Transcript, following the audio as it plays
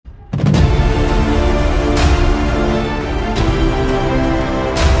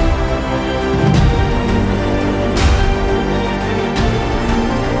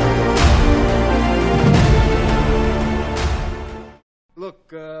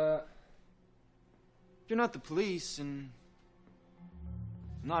if you're not the police and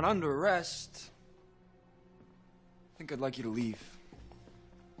not under arrest, I think I'd like you to leave.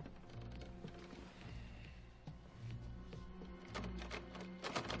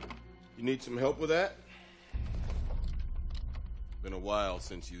 You need some help with that? Been a while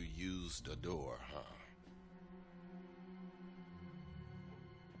since you used a door, huh?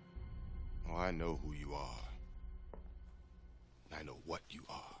 Oh, I know who you are. I know what you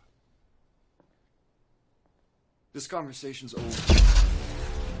are. This conversation's over.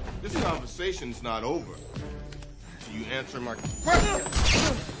 This conversation's not over. So you answer my question.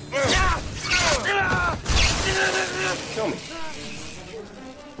 Tell me.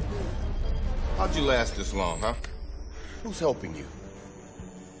 How'd you last this long, huh? Who's helping you?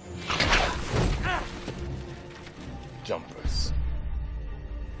 Jumpers.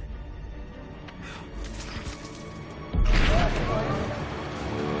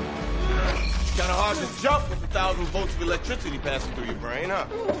 Kinda hard to jump with 1,000 volts of electricity passing through your brain, huh?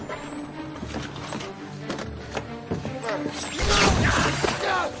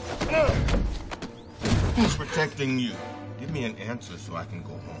 Who's protecting you? Give me an answer so I can go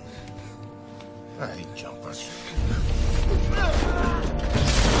home. I hate jumpers.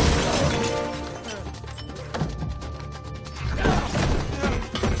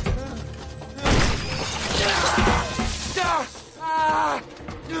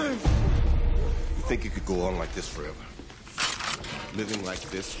 You think you could go on like this forever? Living like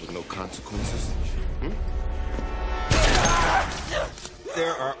this with no consequences?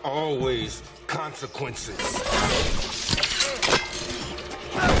 There are always consequences.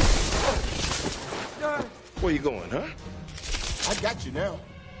 Where you going, huh? I got you now.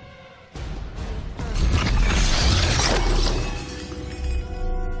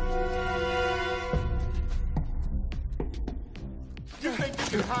 You think you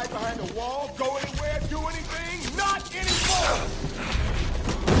can hide behind a wall, go anywhere, do anything? Not anymore!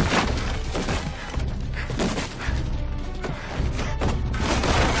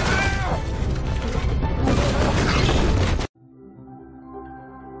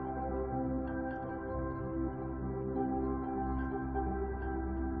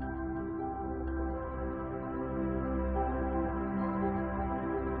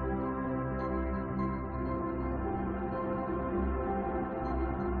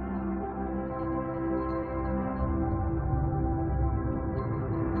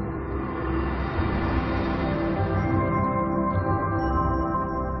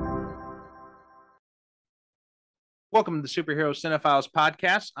 Welcome to the Superhero Cinephiles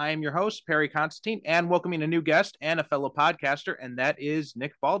podcast. I am your host, Perry Constantine, and welcoming a new guest and a fellow podcaster, and that is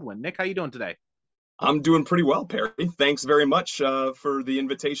Nick Baldwin. Nick, how you doing today? I'm doing pretty well, Perry. Thanks very much for the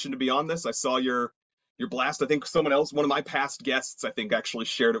invitation to be on this. I saw your blast. I think someone else, one of my past guests, I think actually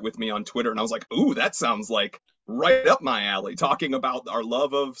shared it with me on Twitter, and I was like, ooh, that sounds like right up my alley, talking about our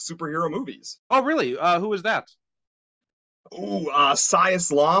love of superhero movies. Oh, really? Who was that? Ooh, Sai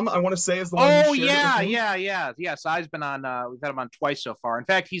Islam, I want to say, is the one who shared it with me. Yeah. Sai's been on, we've had him on twice so far. In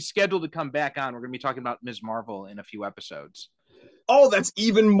fact, he's scheduled to come back on. We're going to be talking about Ms. Marvel in a few episodes. Oh, that's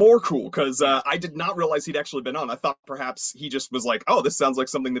even more cool, because I did not realize he'd actually been on. I thought perhaps he just was like, oh, this sounds like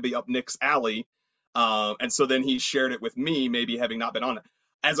something to be up Nick's alley. And so then he shared it with me, maybe having not been on it.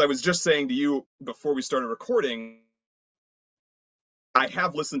 As I was just saying to you before we started recording, I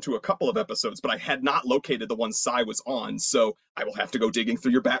have listened to a couple of episodes, but I had not located the one Sai was on, so I will have to go digging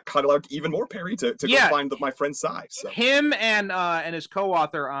through your back catalog even more, Perry, to go find my friend Sai. So. Him and his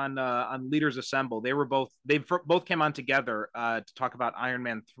co-author on Leaders Assemble, they both came on together to talk about Iron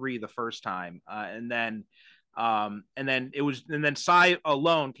Man 3 the first time, and then Sai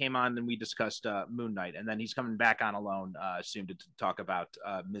alone came on and we discussed Moon Knight, and then he's coming back on alone soon to talk about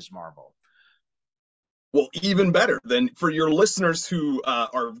Ms. Marvel. Well, even better. Then for your listeners who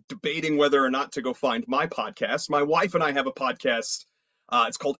are debating whether or not to go find my podcast, my wife and I have a podcast.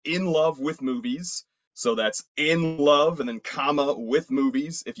 It's called In Love with Movies. So that's In Love and then comma with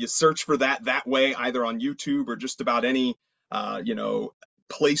movies. If you search for that way, either on YouTube or just about any,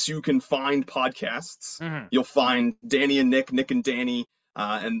 place you can find podcasts, you'll find Danny and Nick and Danny,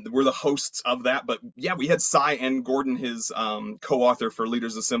 and we're the hosts of that. But yeah, we had Sai and Gordon, his co-author for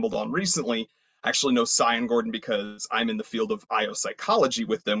Leaders Assembled, on recently. I actually know Sai and Gordon because I'm in the field of IO psychology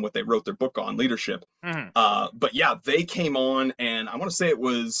with them, what they wrote their book on, leadership. But yeah, they came on, and I want to say it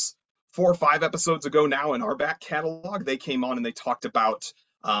was 4 or 5 episodes ago now in our back catalog. They came on and they talked about,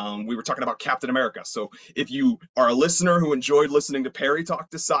 we were talking about Captain America. So if you are a listener who enjoyed listening to Perry talk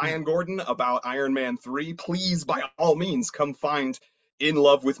to Sai and Gordon about Iron Man 3, please, by all means, come find In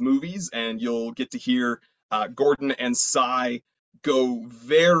Love with Movies, and you'll get to hear Gordon and Sai go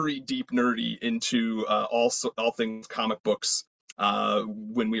very deep nerdy into all things comic books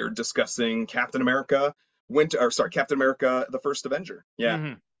when we are discussing Captain America Captain America the First Avenger. Yeah.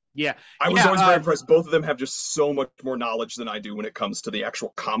 Mm-hmm. Yeah. I was always very impressed. Both of them have just so much more knowledge than I do when it comes to the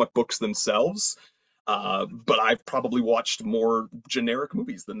actual comic books themselves. But I've probably watched more generic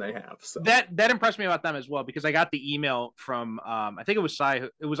movies than they have. So that impressed me about them as well, because I got the email from I think it was Cy.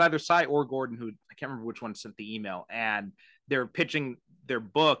 It was either Cy or Gordon, who I can't remember which one sent the email, and they're pitching their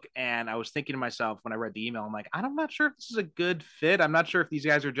book. And I was thinking to myself when I read the email, I'm like, I'm not sure if this is a good fit. I'm not sure if these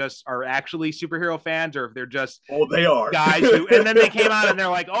guys are actually superhero fans, or if they're just they are guys who. And then they came out and they're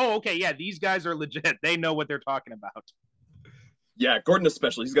like, oh, okay, yeah, these guys are legit. They know what they're talking about. Yeah, Gordon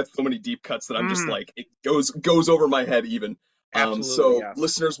especially. He's got so many deep cuts that I'm just like, it goes over my head even.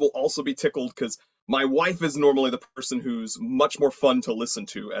 Listeners will also be tickled because my wife is normally the person who's much more fun to listen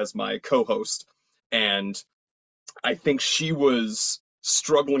to as my co-host. And I think she was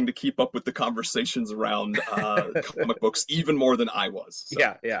struggling to keep up with the conversations around comic books even more than I was.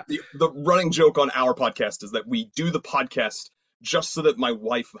 So yeah. The running joke on our podcast is that we do the podcast just so that my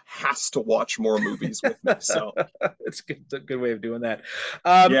wife has to watch more movies with me. So it's a good way of doing that.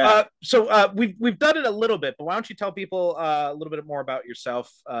 We've done it a little bit, but why don't you tell people a little bit more about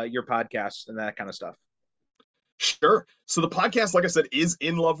yourself, your podcast, and that kind of stuff? Sure. So the podcast, like I said, is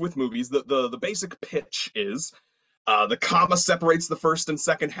In Love with Movies. The basic pitch is the comma separates the first and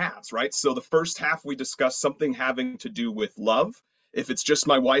second halves, right? So the first half, we discuss something having to do with love. If it's just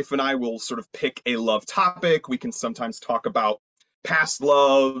my wife and I, we'll sort of pick a love topic. We can sometimes talk about past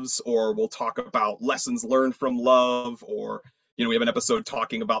loves, or we'll talk about lessons learned from love, or, we have an episode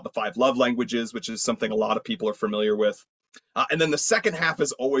talking about the 5 love languages, which is something a lot of people are familiar with. And then the second half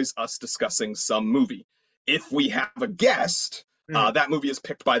is always us discussing some movie. If we have a guest, that movie is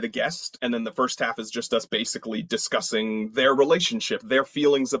picked by the guest, and then the first half is just us basically discussing their relationship, their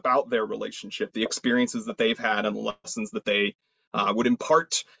feelings about their relationship, the experiences that they've had, and the lessons that they would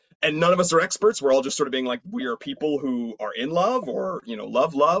impart. And none of us are experts. We're all just sort of being like, we are people who are in love, or,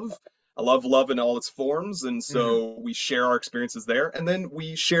 love. I love love in all its forms. And so we share our experiences there. And then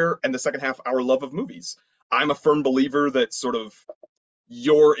we share, in the second half, our love of movies. I'm a firm believer that sort of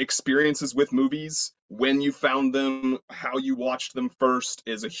your experiences with movies, when you found them, how you watched them first,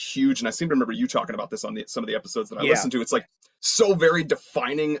 is a huge, and I seem to remember you talking about this on some of the episodes that I listened to. It's like so very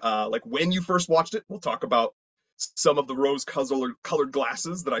defining. Like when you first watched it, we'll talk about some of the rose-colored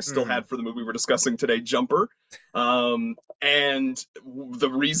glasses that I still had for the movie we're discussing today, Jumper. And the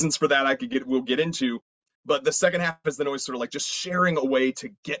reasons for that we'll get into. But the second half is then always sort of like just sharing a way to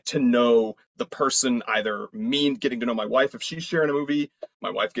get to know the person, either me getting to know my wife if she's sharing a movie, my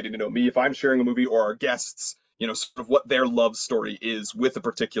wife getting to know me if I'm sharing a movie, or our guests, sort of what their love story is with a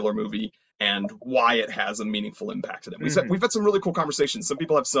particular movie and why it has a meaningful impact to them. We've had some really cool conversations. Some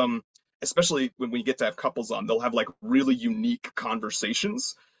people have some, especially when we get to have couples on, they'll have like really unique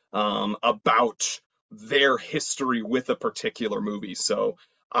conversations about their history with a particular movie. So,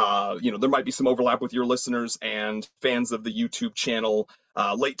 there might be some overlap with your listeners and fans of the YouTube channel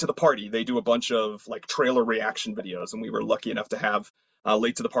Late to the Party. They do a bunch of like trailer reaction videos, and we were lucky enough to have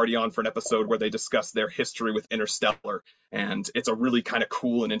Late to the Party on for an episode where they discuss their history with Interstellar. And it's a really kind of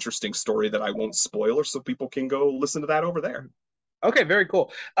cool and interesting story that I won't spoil, so people can go listen to that over there. Okay, very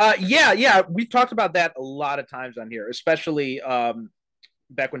cool. We've talked about that a lot of times on here, especially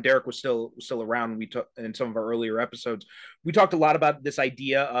back when Derek was still around. We talked in some of our earlier episodes. We talked a lot about this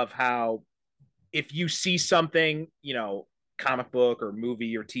idea of how if you see something, comic book or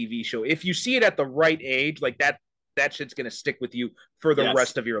movie or TV show, if you see it at the right age, like that shit's gonna stick with you for the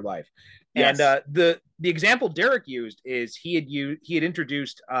rest of your life. Yes. And the example Derek used is he had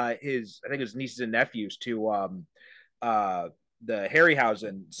introduced his nieces and nephews to the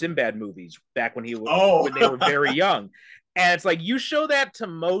Harryhausen Sinbad movies back when when they were very young. And it's like, you show that to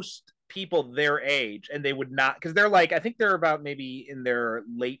most people their age and they would not, because they're like, I think they're about maybe in their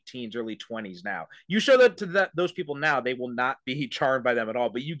late teens, early 20s now. You show that to those people now, they will not be charmed by them at all.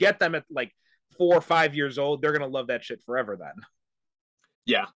 But you get them at like 4 or 5 years old, they're going to love that shit forever then.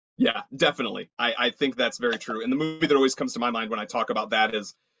 Yeah, definitely. I think that's very true. And the movie that always comes to my mind when I talk about that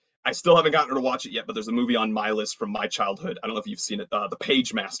is, I still haven't gotten her to watch it yet, but there's a movie on my list from my childhood. I don't know if you've seen it, The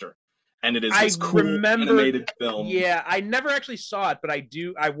Page Master. And it is this cool animated film. Yeah, I never actually saw it, but I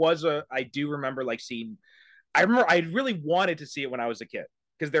do remember like seeing. I remember I really wanted to see it when I was a kid,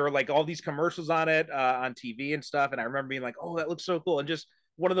 because there were like all these commercials on it on TV and stuff, and I remember being like, "Oh, that looks so cool!" And just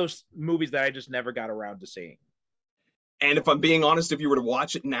one of those movies that I just never got around to seeing. And if I'm being honest, if you were to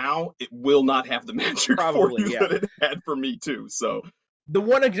watch it now, it will not have the magic for you that it had for me too. So the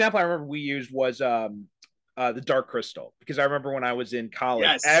one example I remember we used was The Dark Crystal, because I remember when I was in college,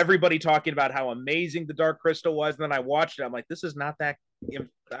 Yes. everybody talking about how amazing the Dark Crystal was, and then I watched it. I'm like, this is not that.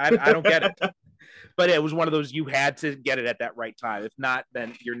 I don't get it. But it was one of those, you had to get it at that right time. If not,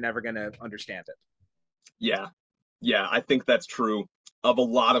 then you're never gonna understand it. Yeah. Yeah, I think that's true of a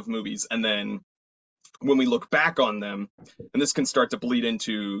lot of movies. And then when we look back on them, and this can start to bleed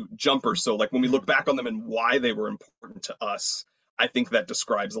into Jumper. So, like, when we look back on them and why they were important to us, I think that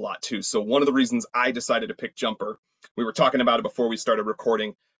describes a lot too. So, one of the reasons I decided to pick Jumper, we were talking about it before we started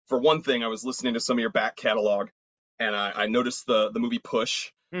recording. For one thing, I was listening to some of your back catalog, and I noticed the movie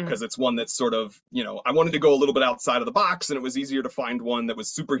Push, because it's one that's sort of, I wanted to go a little bit outside of the box, and it was easier to find one that was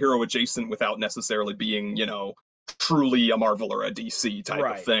superhero adjacent without necessarily being, truly a Marvel or a DC type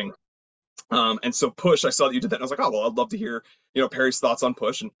of thing. And so Push, I saw that you did that, and I was like, oh, well, I'd love to hear, Perry's thoughts on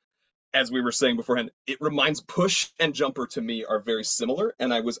Push. And as we were saying beforehand, it reminds Push and Jumper to me are very similar.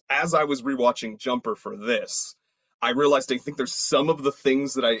 And as I was rewatching Jumper for this, I realized I think there's some of the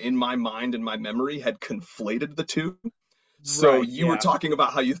things that in my mind and my memory had conflated the two. So you were talking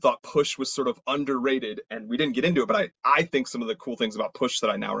about how you thought Push was sort of underrated, and we didn't get into it, but I think some of the cool things about Push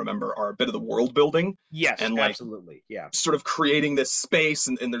that I now remember are a bit of the world building. Yes, and absolutely. Yeah. Sort of creating this space,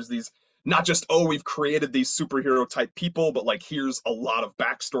 and there's these, not just, oh, we've created these superhero type people, but like, here's a lot of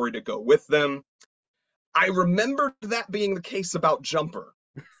backstory to go with them. I remember that being the case about Jumper.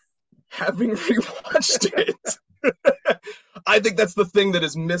 Having rewatched it, I think that's the thing that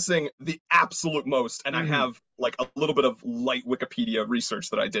is missing the absolute most. And I have like a little bit of light Wikipedia research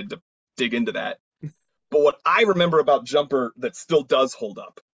that I did to dig into that. But what I remember about Jumper that still does hold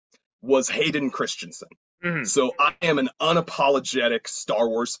up was Hayden Christensen. So I am an unapologetic Star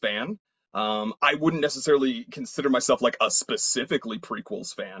Wars fan. I wouldn't necessarily consider myself like a specifically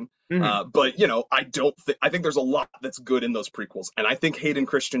prequels fan, but I think there's a lot that's good in those prequels, and I think Hayden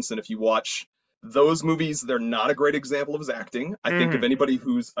Christensen, if you watch those movies, they're not a great example of his acting. I think if anybody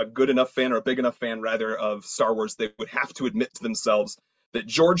who's a good enough fan, or a big enough fan rather, of Star Wars, they would have to admit to themselves that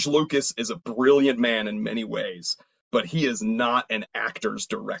George Lucas is a brilliant man in many ways, but he is not an actor's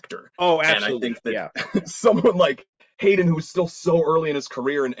director. Oh, absolutely. And I think that someone like Hayden, who's still so early in his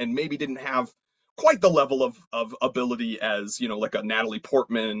career and maybe didn't have quite the level of ability as, like a Natalie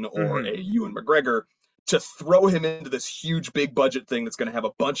Portman or a Ewan McGregor, to throw him into this huge big budget thing that's going to have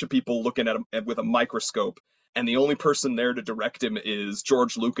a bunch of people looking at him with a microscope. And the only person there to direct him is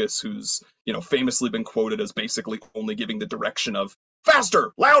George Lucas, who's, famously been quoted as basically only giving the direction of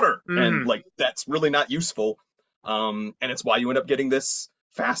faster, louder. And like, that's really not useful. And it's why you end up getting this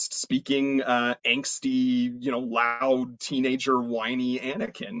fast speaking, angsty, loud teenager, whiny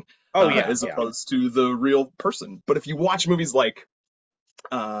Anakin. As opposed to the real person. But if you watch movies like,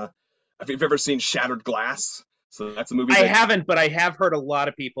 if you've ever seen Shattered Glass, so that's a movie. I haven't, but I have heard a lot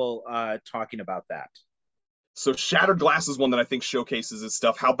of people talking about that. So Shattered Glass is one that I think showcases his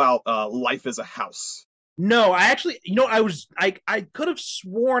stuff. How about Life is a House? No, I actually, I could have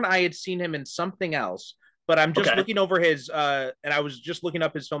sworn I had seen him in something else, but I'm just looking over his, and I was just looking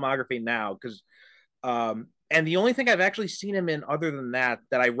up his filmography now, because, and the only thing I've actually seen him in other than that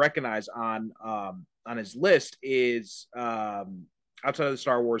I recognize on his list is, outside of the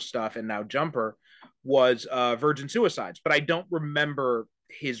Star Wars stuff and now Jumper, was Virgin Suicides, but I don't remember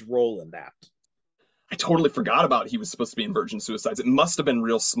his role in that. I totally forgot about he was supposed to be in Virgin Suicides. It must have been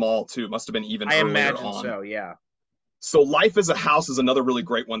real small too. Must have been even earlier on. I imagine so, yeah. So Life is a House is another really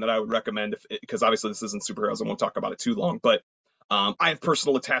great one that I would recommend, because obviously this isn't superheroes. I won't talk about it too long, but I have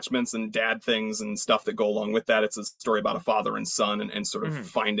personal attachments and dad things and stuff that go along with that. It's a story about a father and son and sort of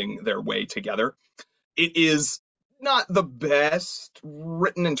finding their way together. It is not the best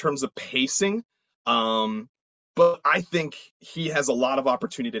written in terms of pacing, but I think he has a lot of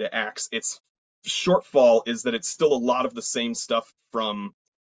opportunity to act. Its shortfall is that it's still a lot of the same stuff from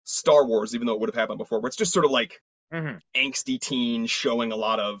Star Wars, even though it would have happened before, where it's just sort of like angsty teen showing a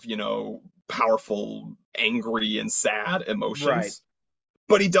lot of, powerful, angry and sad emotions. Right.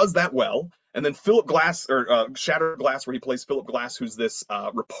 But he does that well. And then Philip Glass, or Shattered Glass, where he plays Philip Glass, who's this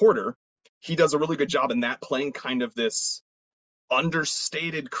reporter, he does a really good job in that, playing kind of this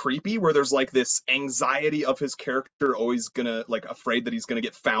understated creepy, where there's like this anxiety of his character always gonna, like, afraid that he's gonna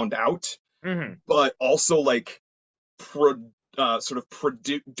get found out, but also like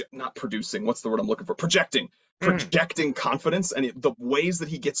not producing, what's the word I'm looking for, projecting confidence, and the ways that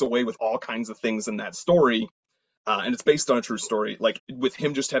he gets away with all kinds of things in that story, and it's based on a true story, like with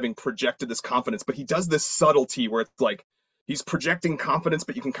him just having projected this confidence, but he does this subtlety where it's like he's projecting confidence,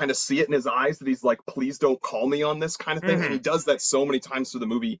 but you can kind of see it in his eyes that he's like, please don't call me on this kind of thing. And he does that so many times through the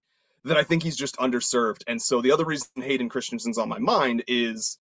movie that I think he's just underserved. And so the other reason Hayden Christensen's on my mind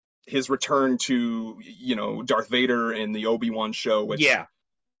is his return to, you know, Darth Vader in the Obi-Wan show, which Yeah.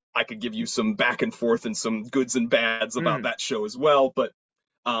 I could give you some back and forth and some goods and bads about Mm. that show as well. But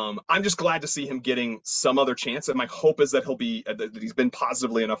I'm just glad to see him getting some other chance, and my hope is that that he's been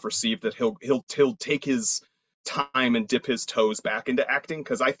positively enough received that he'll take his time and dip his toes back into acting,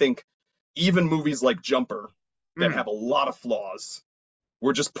 because I think even movies like Jumper that Mm. have a lot of flaws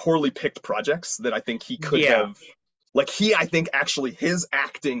were just poorly picked projects that I think he could Yeah. have. Like I think actually his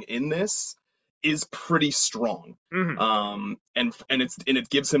acting in this is pretty strong. Mhm. And it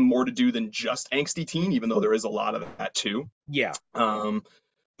gives him more to do than just angsty teen, even though there is a lot of that too. Yeah.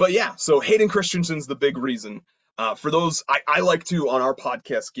 But yeah, so Hayden Christensen's the big reason. For those, I like to on our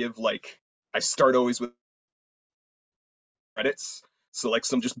podcast give like I start always with credits. So like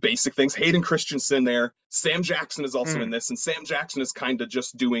some just basic things. Hayden Christensen there. Sam Jackson is also in this, and Sam Jackson is kind of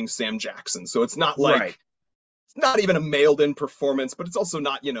just doing Sam Jackson. So it's not like Right. it's not even a mailed-in performance, but it's also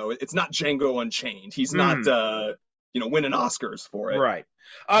not, you know, it's not Django Unchained. He's not you know, winning Oscars for it. Right.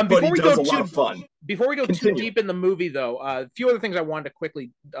 But Before he we does go a lot of fun. Before we go too Continue. deep in the movie, though, a few other things I wanted to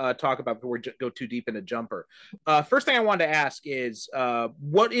quickly talk about before we go too deep into Jumper. First thing I wanted to ask is,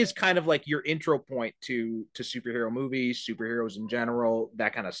 what is kind of like your intro point to superhero movies, superheroes in general,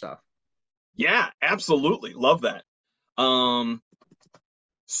 that kind of stuff? Yeah, absolutely. Love that.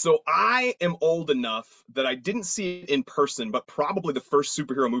 So I am old enough that I didn't see it in person, but probably the first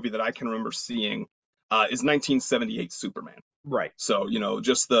superhero movie that I can remember seeing is 1978 Superman. Right. So, you know,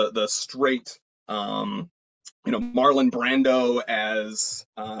 just the straight, you know, Marlon Brando as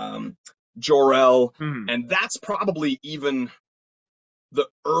Jor-El. And that's probably even the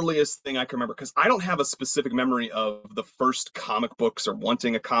earliest thing I can remember, because I don't have a specific memory of the first comic books or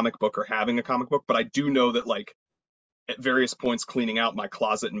wanting a comic book or having a comic book, but I do know that like at various points cleaning out my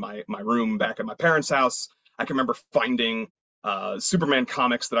closet in my room back at my parents' house, I can remember finding Superman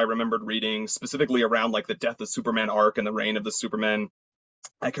comics that I remembered reading, specifically around like the Death of Superman arc and the Reign of the Supermen.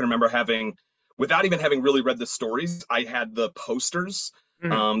 I can remember having, without even having really read the stories, I had the posters.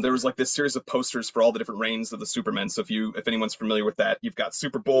 There was like this series of posters for all the different reigns of the Supermen. So if anyone's familiar with that, you've got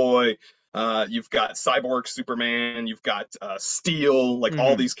Superboy, you've got Cyborg Superman, you've got Steel, like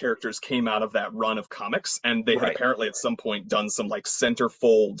all these characters came out of that run of comics, and they had apparently at some point done some like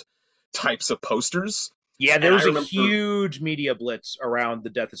centerfold types of posters. Yeah, there was a huge media blitz around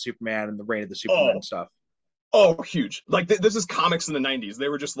the Death of Superman and the Reign of the Superman stuff. Oh, huge. Like this is comics in the 90s. They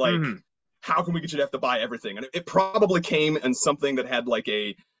were just like, how can we get you to have to buy everything? And it probably came in something that had like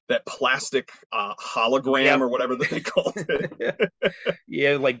that plastic hologram or whatever that they called it.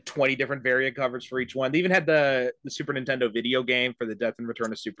 Yeah, like 20 different variant covers for each one. They even had the Super Nintendo video game for the Death and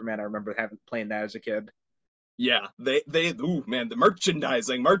Return of Superman. I remember playing that as a kid. Yeah, ooh man, the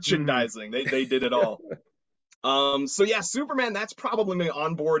merchandising. They did it all. So yeah, Superman, that's probably me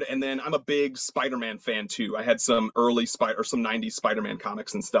on board. And then I'm a big Spider-Man fan too. I had some early some 90s Spider-Man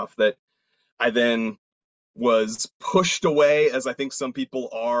comics and stuff that I then was pushed away, as I think some people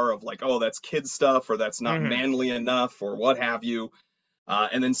are, of like, oh, that's kid stuff, or that's not manly enough, or what have you.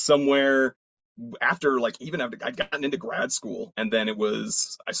 And then somewhere after, like, even after I'd gotten into grad school, and then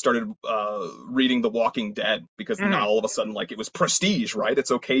I started reading The Walking Dead, because now all of a sudden, like, it was prestige, right?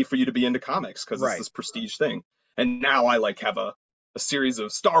 It's okay for you to be into comics because it's this prestige thing. And now I like have a series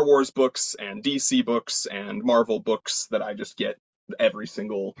of Star Wars books and DC books and Marvel books that I just get every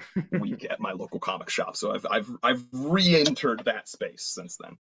single week at my local comic shop. So I've re-entered that space since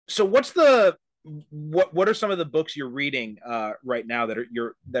then. So what are some of the books you're reading right now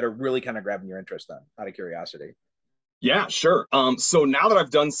that are really kind of grabbing your interest then, out of curiosity? Yeah, sure. So now that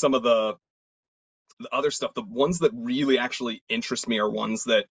I've done some of the other stuff, the ones that really actually interest me are ones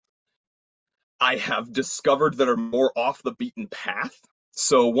that I have discovered that are more off the beaten path.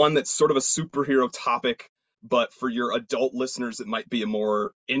 So one that's sort of a superhero topic, but for your adult listeners, it might be a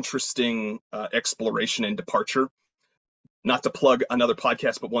more interesting exploration and departure. Not to plug another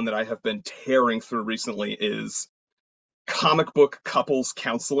podcast, but one that I have been tearing through recently is Comic Book Couples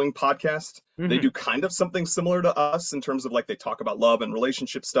Counseling Podcast. They do kind of something similar to us in terms of like they talk about love and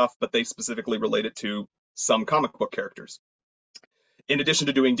relationship stuff, but they specifically relate it to some comic book characters. In addition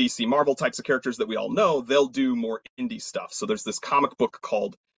to doing DC Marvel types of characters that we all know, they'll do more indie stuff. So there's this comic book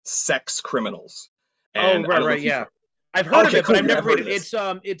called Sex Criminals. And yeah. I've heard of it, cool. but I've never read it.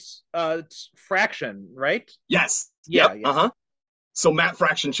 It's Fraction, right? Yes. Yeah. So Matt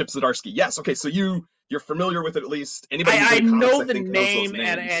Fraction, Chip Zdarsky. Yes. Okay. So you're familiar with it at least. Anybody? I know the name,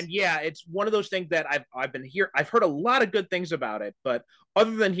 and yeah, it's one of those things that I've heard a lot of good things about it, but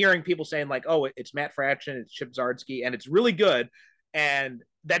other than hearing people saying like, oh, it's Matt Fraction, it's Chip Zdarsky, and it's really good, and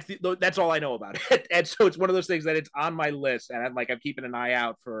that's all I know about it. And so it's one of those things that it's on my list, and I'm keeping an eye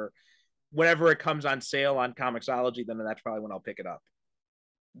out for whenever it comes on sale on Comixology. Then that's probably when I'll pick it up.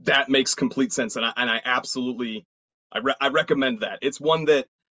 That makes complete sense, and I absolutely I recommend that. It's one that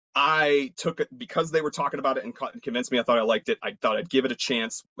I took because they were talking about it and convinced me. I thought I liked it. I thought I'd give it a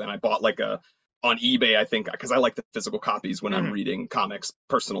chance, and I bought like a on eBay, I think, because I like the physical copies when I'm reading comics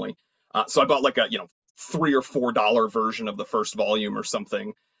personally. So I bought like a $3 or $4 version of the first volume or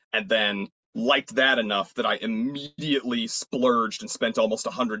something, and then liked that enough that I immediately splurged and spent almost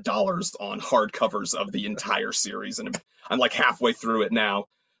 $100 on hardcovers of the entire series, and I'm like halfway through it now.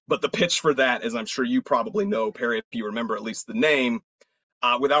 But the pitch for that, as I'm sure you probably know, Perry, if you remember at least the name,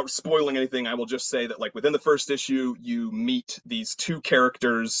 without spoiling anything, I will just say that like within the first issue, you meet these two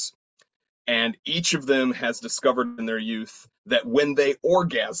characters, and each of them has discovered in their youth that when they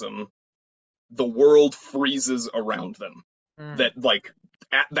orgasm, the world freezes around them. That like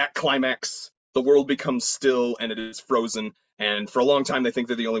at that climax, the world becomes still and it is frozen. And for a long time, they think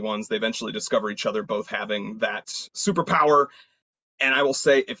they're the only ones. They eventually discover each other, both having that superpower. And I will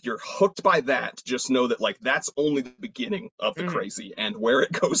say, if you're hooked by that, just know that like that's only the beginning of the crazy, and where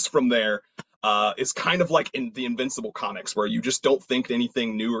it goes from there is kind of like in the Invincible comics, where you just don't think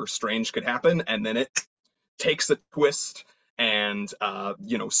anything new or strange could happen, and then it takes a twist and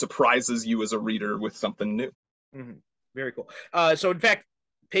surprises you as a reader with something new. Very cool. So in fact,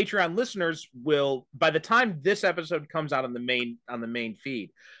 Patreon listeners will, by the time this episode comes out on the main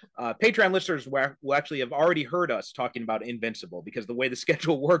feed, Patreon listeners will actually have already heard us talking about Invincible, because the way the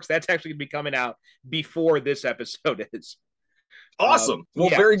schedule works, that's actually going to be coming out before this episode is. Awesome.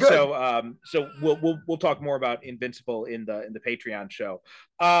 Very good. So we'll talk more about Invincible in the Patreon show.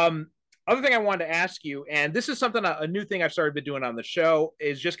 Other thing I wanted to ask you, and this is something, a new thing I've started doing on the show,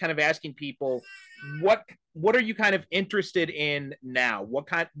 is just kind of asking people what are you kind of interested in now?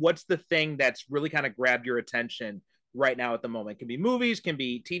 What's the thing that's really kind of grabbed your attention right now at the moment? It can be movies, can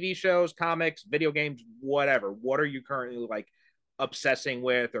be TV shows, comics, video games, whatever. What are you currently like obsessing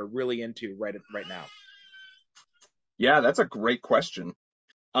with or really into right now? Yeah, that's a great question.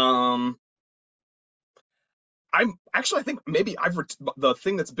 I think maybe the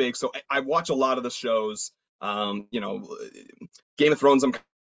thing that's big. So I watch a lot of the shows. Game of Thrones, I'm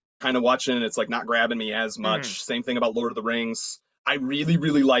kind of watching. It's like not grabbing me as much. Same thing about Lord of the Rings. I really,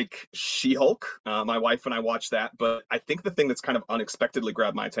 really like She-Hulk. My wife and I watch that. But I think the thing that's kind of unexpectedly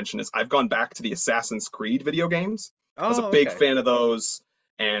grabbed my attention is I've gone back to the Assassin's Creed video games. I was a big fan of those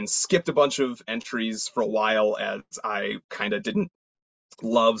and skipped a bunch of entries for a while, as I kind of didn't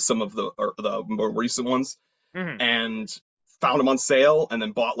love some of the more recent ones. And found them on sale, and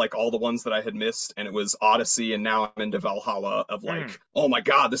then bought like all the ones that I had missed, and it was Odyssey, and now I'm into Valhalla of like, oh my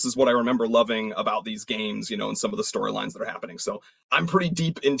God, this is what I remember loving about these games, and some of the storylines that are happening. So I'm pretty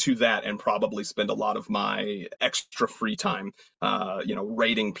deep into that, and probably spend a lot of my extra free time,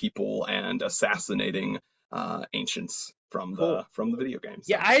 raiding people and assassinating ancients from the video games.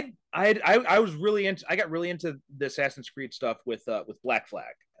 Yeah, I was really into. I got really into the Assassin's Creed stuff with Black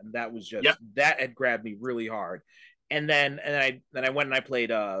Flag, and that was just that had grabbed me really hard. And then I went and I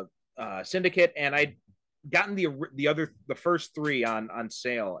played Syndicate, and I'd gotten the first three on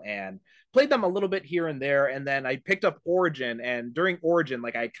sale and played them a little bit here and there, and then I picked up Origin, and during Origin,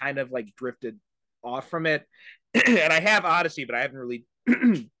 like I kind of like drifted off from it, and I have Odyssey, but I haven't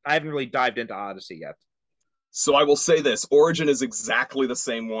really dived into Odyssey yet. So I will say this: Origin is exactly the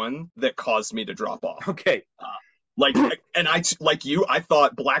same one that caused me to drop off. Okay. I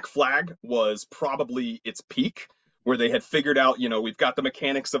thought Black Flag was probably its peak, where they had figured out, we've got the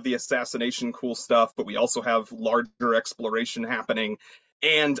mechanics of the assassination, cool stuff, but we also have larger exploration happening.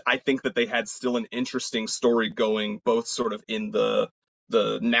 And I think that they had still an interesting story going, both sort of in the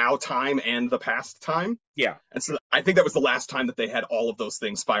now time and the past time. Yeah. And so I think that was the last time that they had all of those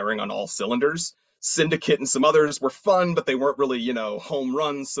things firing on all cylinders. Syndicate and some others were fun, but they weren't really, home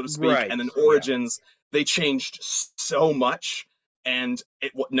runs, so to speak. Right. And then Origins, they changed so much, and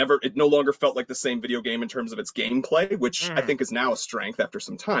it no longer felt like the same video game in terms of its gameplay, which I think is now a strength after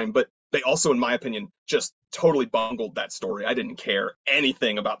some time. But they also, in my opinion, just totally bungled that story. I didn't care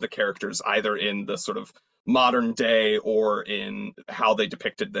anything about the characters, either in the sort of modern day or in how they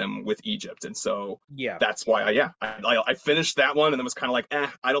depicted them with Egypt. And so that's why I finished that one, and then was kind of like,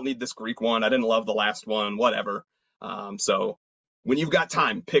 I don't need this Greek one. I didn't love the last one, whatever. So when you've got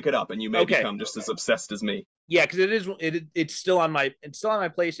time, pick it up, and you may become just as obsessed as me. Yeah, because it's still on my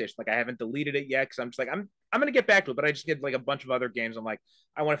PlayStation. Like I haven't deleted it yet, because I'm just like I'm gonna get back to it, but I just get like a bunch of other games. I'm like,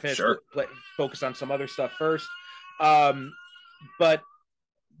 I want to finish, focus on some other stuff first. But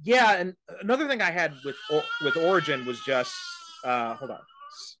yeah, and another thing I had with Origin was just Hold on.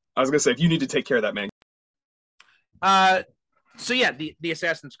 I was gonna say, if you need to take care of that, man. So yeah, the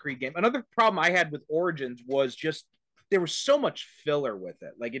Assassin's Creed game. Another problem I had with Origins was just there was so much filler with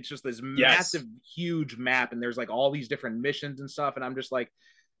it. Like it's just this massive, huge map, and there's like all these different missions and stuff, and I'm just like,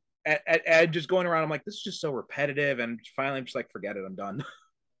 just going around, I'm like, this is just so repetitive, and finally I'm just like, forget it, I'm done.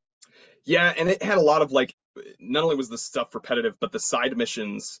 Yeah, and it had a lot of like, not only was the stuff repetitive, but the side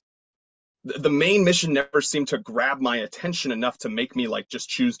missions. The main mission never seemed to grab my attention enough to make me like just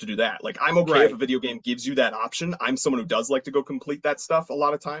choose to do that. Like I'm okay if a video game gives you that option. I'm someone who does like to go complete that stuff a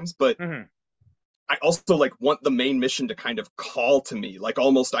lot of times, but I also like want the main mission to kind of call to me. Like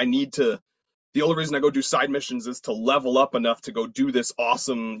almost I need to. The only reason I go do side missions is to level up enough to go do this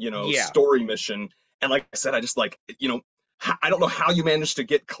awesome, story mission. And like I said, I just like, I don't know how you managed to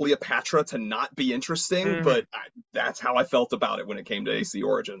get Cleopatra to not be interesting, but that's how I felt about it when it came to AC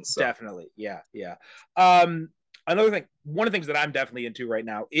Origins. So. Definitely. Yeah. Another thing, one of the things that I'm definitely into right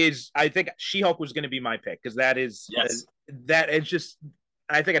now is I think She-Hulk was going to be my pick because that is just,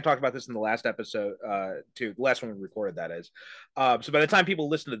 I think I talked about this in the last episode too. The last one we recorded, that is. So by the time people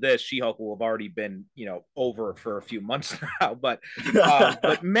listen to this, She-Hulk will have already been, over for a few months now. But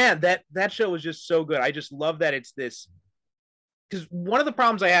man, that show was just so good. I just love that it's this. Because one of the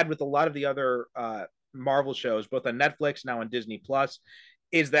problems I had with a lot of the other Marvel shows, both on Netflix now on Disney Plus,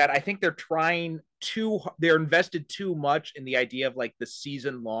 is that I think they're invested too much in the idea of like the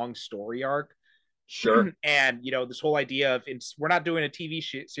season-long story arc. Sure. And this whole idea of we're not doing a TV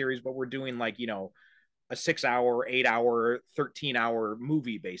series, but we're doing like a 6-hour, 8-hour, 13-hour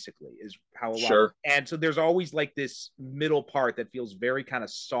movie basically is how a lot. And so there's always like this middle part that feels very kind of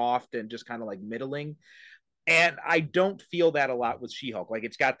soft and just kind of like middling. And I don't feel that a lot with She-Hulk. Like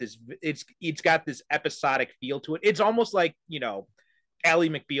it's got this episodic feel to it. It's almost like Ally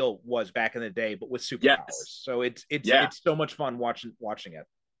McBeal was back in the day, but with superpowers. Yes. So it's so much fun watching it.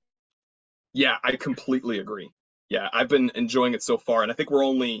 Yeah, I completely agree. Yeah, I've been enjoying it so far, and I think we're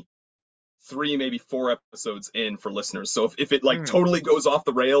only 3, maybe 4 episodes in for listeners. So if it like totally goes off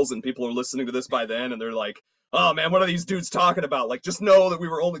the rails and people are listening to this by then and they're like, oh man, what are these dudes talking about? Like, just know that we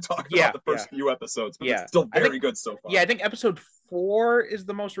were only talking about the first few episodes, but it's still very good so far. Yeah, I think episode 4 is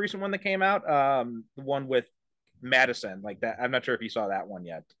the most recent one that came out. The one with Madison, like that. I'm not sure if you saw that one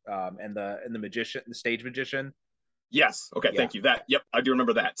yet. And the magician, the stage magician. Yes. Okay. Yeah. Thank you. Yep. I do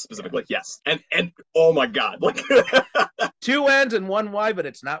remember that specifically. Yeah. Yes. And oh my God, like 2 N's and 1 Y, but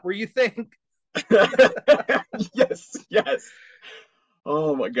it's not where you think. Yes.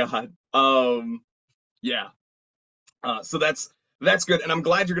 Oh my God. Yeah. So that's good, and I'm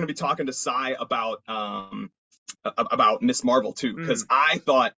glad you're going to be talking to Cy about Miss Marvel too, because I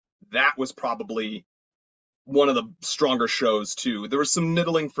thought that was probably one of the stronger shows too. There was some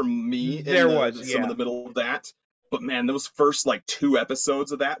middling for me. Some of the middle of that, but man, those first like 2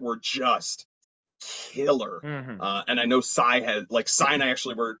 episodes of that were just killer. And I know Cy and I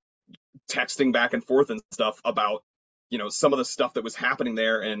actually were texting back and forth and stuff about some of the stuff that was happening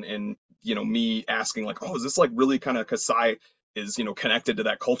there, and me asking like, oh, is this like really kind of, because Cy is connected to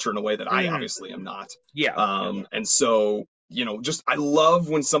that culture in a way that I obviously am not. And so just I love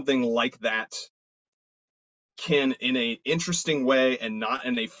when something like that can, in a interesting way and not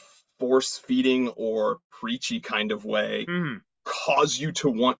in a force feeding or preachy kind of way, cause you to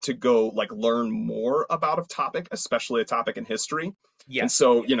want to go like learn more about a topic, especially a topic in history. And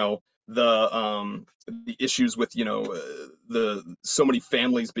so the issues with the so many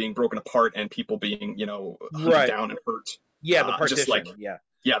families being broken apart and people being hunted down and hurt. The partition. Just like,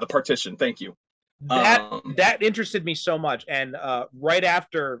 the partition. Thank you. That interested me so much. And right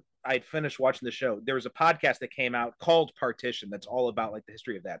after I'd finished watching the show, there was a podcast that came out called Partition that's all about like the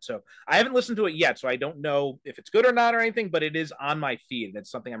history of that. So I haven't listened to it yet, so I don't know if it's good or not or anything, but it is on my feed, and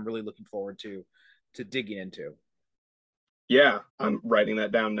it's something I'm really looking forward to digging into. Yeah, I'm writing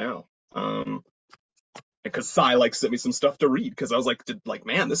that down now. Because Cy sent me some stuff to read, because I was like,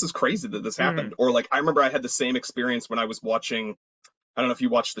 man, this is crazy that this happened. Or like I remember I had the same experience when I was watching, I don't know if you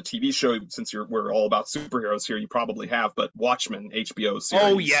watched the TV show, since we're all about superheroes here, you probably have, but Watchmen, HBO series.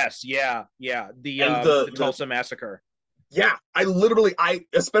 Oh yes, yeah. The Tulsa Massacre. Yeah, I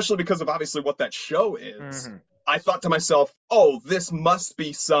especially because of obviously what that show is, I thought to myself, oh, this must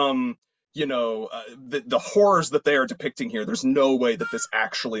be some the horrors that they are depicting here. There's no way that this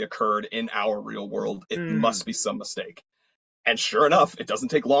actually occurred in our real world. It must be some mistake. And sure enough, it doesn't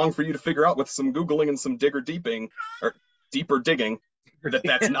take long for you to figure out with some Googling and some deeper digging that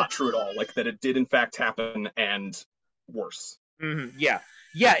that's not true at all. Like that it did in fact happen, and worse. Yeah,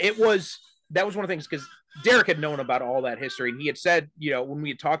 it was that was one of the things, because Derek had known about all that history, and he had said, when we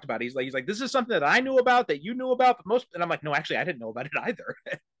had talked about it, he's like, this is something that I knew about, that you knew about, and I'm like, no, actually, I didn't know about it either.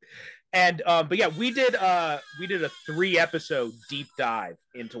 And but yeah, we did a 3-episode deep dive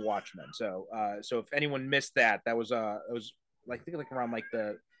into Watchmen. So if anyone missed that, that was like, I think like around like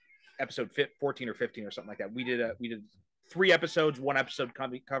the episode 14 or 15 or something like that. We did 3 episodes, 1 episode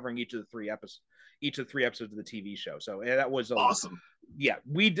covering each of the 3 episodes of the TV show. So that was awesome. Yeah,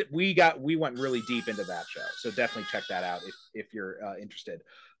 we went really deep into that show. So definitely check that out if you're interested.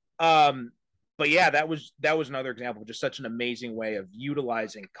 But yeah, that was another example of just such an amazing way of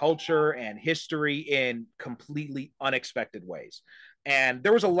utilizing culture and history in completely unexpected ways. And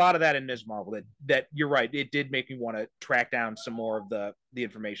there was a lot of that in Ms. Marvel that you're right. It did make me want to track down some more of the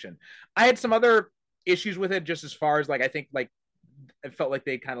information. I had some other issues with it, just as far as like, I think like it felt like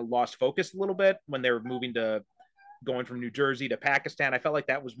they kind of lost focus a little bit when they were going from New Jersey to Pakistan. I felt like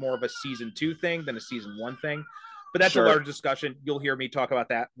that was more of a season 2 thing than a season 1 thing, but that's a larger discussion. You'll hear me talk about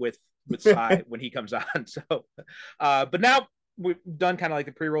that with Sai when he comes on. So, but now we've done kind of like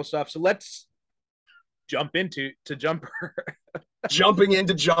the pre-roll stuff. So let's jump into Jumper. Jumping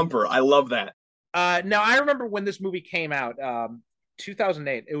into Jumper. I love that. Now I remember when this movie came out,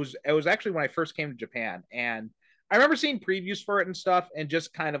 2008. It was actually when I first came to Japan, and I remember seeing previews for it and stuff, and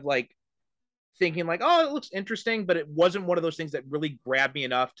just kind of like thinking like, oh, it looks interesting, but it wasn't one of those things that really grabbed me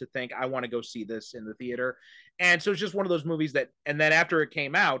enough to think I want to go see this in the theater. And so it's just one of those movies that, and then after it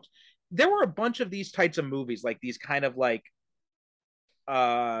came out, there were a bunch of these types of movies, like these kind of like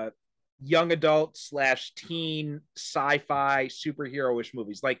young adult / teen sci-fi superhero-ish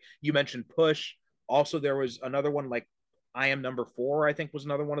movies. Like you mentioned Push. Also, there was another one like I Am Number 4, I think was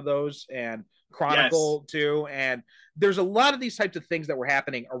another one of those, and Chronicle too. And there's a lot of these types of things that were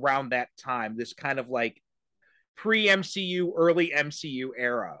happening around that time, this kind of like pre-MCU, early MCU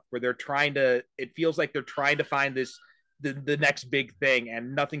era, where it feels like they're trying to find the next big thing,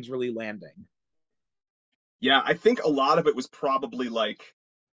 and nothing's really landing. Yeah, I think a lot of it was probably like,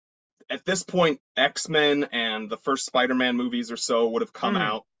 at this point, X-Men and the first Spider-Man movies or so would have come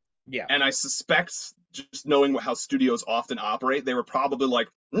out. Yeah. And I suspect, just knowing how studios often operate, they were probably like,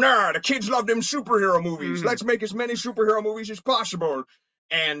 nah, the kids love them superhero movies. Let's make as many superhero movies as possible.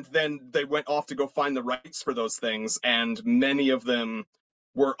 And then they went off to go find the rights for those things, and many of them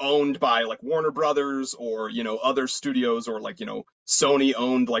were owned by like Warner Brothers or, other studios, or like, Sony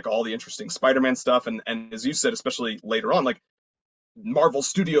owned like all the interesting Spider-Man stuff. And as you said, especially later on, like Marvel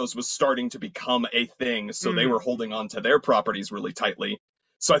Studios was starting to become a thing. So they were holding on to their properties really tightly.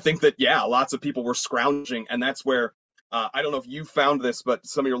 So I think that, yeah, lots of people were scrounging, and that's where, I don't know if you found this, but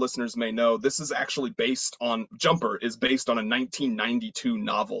some of your listeners may know, this is actually Jumper is based on a 1992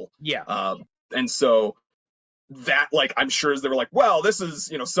 novel. Yeah. And so that, like, I'm sure they were like, well, this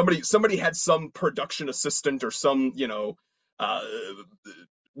is, somebody had some production assistant or some,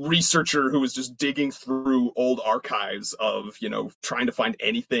 researcher who was just digging through old archives of, trying to find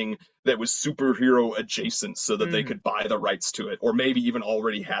anything that was superhero adjacent so that they could buy the rights to it, or maybe even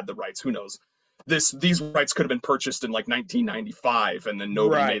already had the rights. Who knows? These rights could have been purchased in like 1995, and then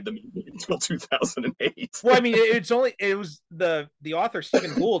nobody made the movie until 2008. Well, I mean, it was the author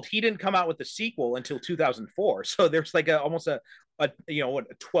Stephen Gould. He didn't come out with the sequel until 2004. So there's like almost a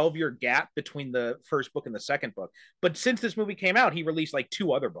 12-year gap between the first book and the second book. But since this movie came out, he released like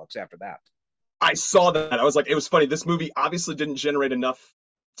 2 other books after that. I saw that. I was like, it was funny. This movie obviously didn't generate enough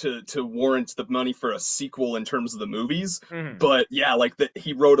to warrant the money for a sequel in terms of the movies. But yeah, like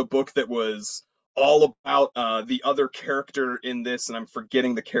he wrote a book that was all about the other character in this, and I'm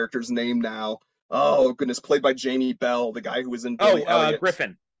forgetting the character's name now. Oh goodness, played by Jamie Bell, the guy who was in Billy Elliot.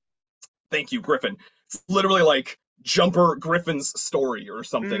 Griffin. Thank you, Griffin. It's literally like Jumper Griffin's story or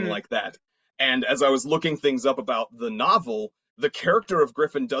something like that. And as I was looking things up about the novel, the character of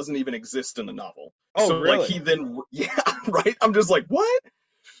Griffin doesn't even exist in the novel. Oh, so really? Like right? I'm just like, what?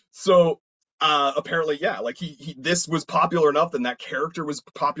 So apparently, yeah, like this was popular enough, and that character was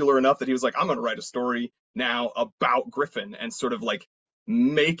popular enough that he was like, I'm gonna write a story now about Griffin and sort of like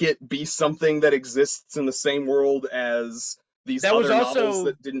make it be something that exists in the same world as these other novels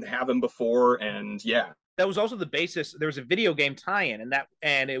that didn't have him before. And yeah, that was also the basis. There was a video game tie-in,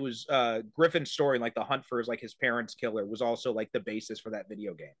 and it was Griffin's story, like the hunt for his parents' killer, was also like the basis for that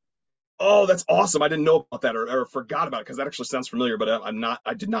video game. Oh, that's awesome! I didn't know about that, or forgot about it, because that actually sounds familiar. But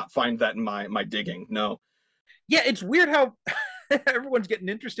I did not find that in my digging. No. Yeah, it's weird how everyone's getting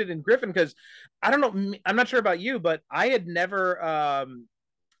interested in Griffin, because I don't know. I'm not sure about you, but I had never.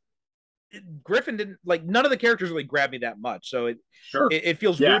 Griffin didn't, like, none of the characters really grabbed me that much, so it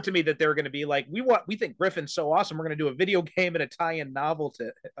feels weird to me that they're going to be like, we think Griffin's so awesome, we're going to do a video game and a tie-in novel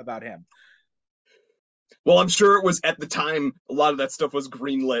about him. Well, I'm sure it was at the time, a lot of that stuff was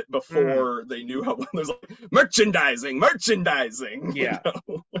greenlit before they knew how. There's like merchandising. Yeah.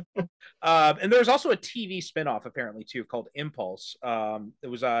 And there's also a TV spinoff apparently too called Impulse. It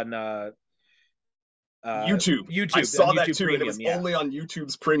was on YouTube. I saw that too, and it was only on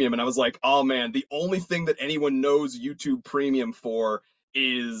YouTube's Premium, and I was like, oh man, the only thing that anyone knows YouTube Premium for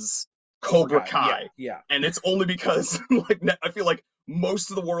is Cobra Kai. Yeah. And it's only because like I feel like most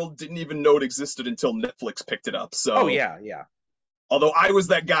of the world didn't even know it existed until Netflix picked it up. So yeah. Although I was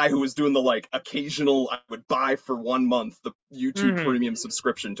that guy who was doing the like occasional, I would buy for 1 month the YouTube Premium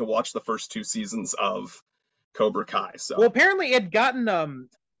subscription to watch the first 2 seasons of Cobra Kai. So well, apparently it had gotten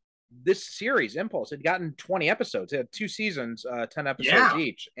this series Impulse had gotten 20 episodes. It had 2 seasons, 10 episodes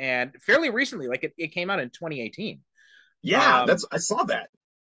each, and fairly recently, like it came out in 2018. Yeah, I saw that.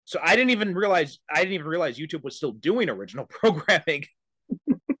 So I didn't even realize YouTube was still doing original programming.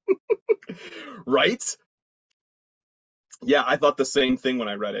 Right? Yeah, I thought the same thing when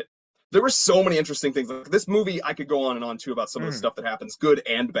I read it. There were so many interesting things. Like this movie, I could go on and on too about some of the stuff that happens, good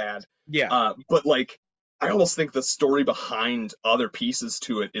and bad. Yeah. But like, I almost think the story behind other pieces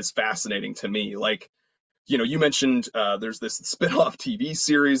to it is fascinating to me. Like, you know, you mentioned there's this spin-off TV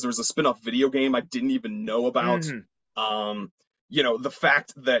series. There was a spin-off video game I didn't even know about. You know, the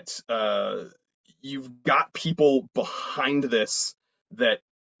fact that you've got people behind this that,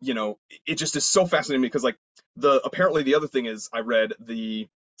 you know, it just is so fascinating because like apparently the other thing is I read the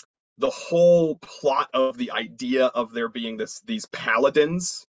whole plot of the idea of there being these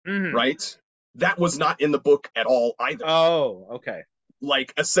paladins, right? That was not in the book at all either. Oh, okay.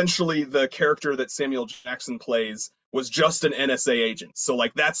 Like essentially the character that Samuel Jackson plays was just an NSA agent. So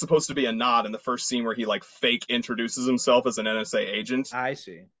like that's supposed to be a nod in the first scene where he like fake introduces himself as an NSA agent. I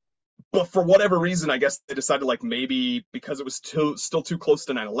see. But for whatever reason, I guess they decided like maybe because it was still too close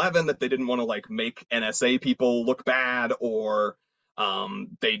to 9/11 that they didn't want to like make NSA people look bad, or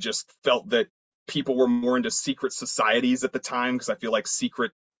they just felt that people were more into secret societies at the time, because I feel like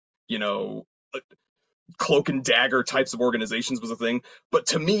secret, you know, cloak and dagger types of organizations was a thing. But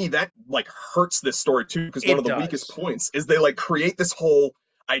to me, that like hurts this story too, because one of the weakest points is they like create this whole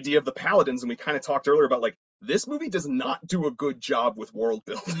idea of the paladins, and we kind of talked earlier about like this movie does not do a good job with world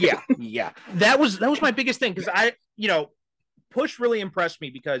building. Yeah. That was my biggest thing, because Push really impressed me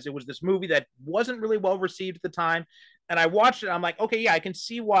because it was this movie that wasn't really well received at the time, and I watched it. I'm like, okay, yeah, I can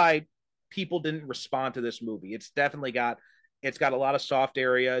see why people didn't respond to this movie. It's got a lot of soft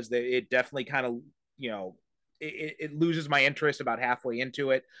areas. It definitely kind of, you know, it loses my interest about halfway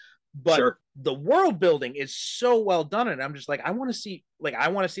into it. But the world building is so well done, and I'm just like, I want to see like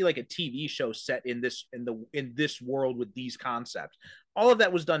a TV show set in this world with these concepts. All of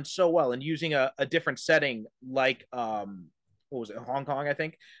that was done so well, and using a different setting, like what was it, Hong Kong, I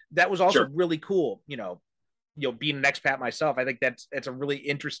think. That was also really cool. You know, being an expat myself, I think that's a really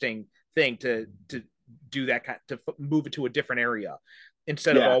interesting thing to do that to move it to a different area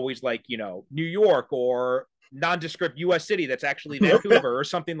instead of always like, you know, New York or nondescript US city that's actually Vancouver or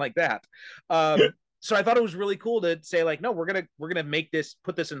something like that. So I thought it was really cool to say like, no, we're gonna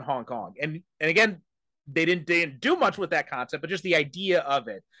put this in Hong Kong, and again, they didn't do much with that concept, but just the idea of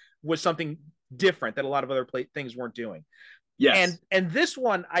it was something different that a lot of other things weren't doing. Yes. And this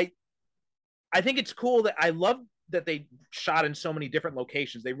one, I think it's cool that I love that they shot in so many different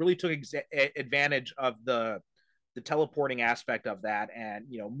locations. They really took advantage of the teleporting aspect of that, and,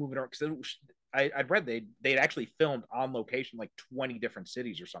 you know, moving around, because I'd read they'd actually filmed on location like 20 different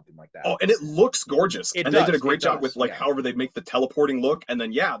cities or something like that. Oh, and it looks gorgeous. They did a great job with like however they make the teleporting look, and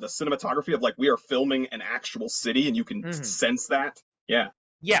then the cinematography of like we are filming an actual city, and you can sense that.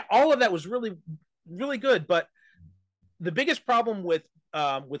 Yeah, all of that was really, really good. But the biggest problem with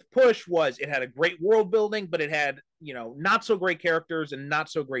Push was it had a great world building, but it had, you know, not so great characters and not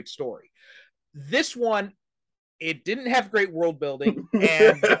so great story. This one, it didn't have great world building,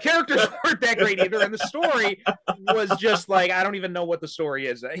 and the characters weren't that great either, and the story was just like, I don't even know what the story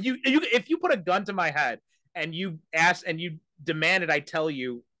is. If you put a gun to my head and you demanded I tell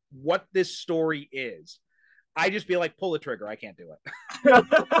you what this story is, I just be like, pull the trigger. I can't do it.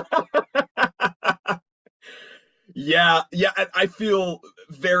 Yeah, I feel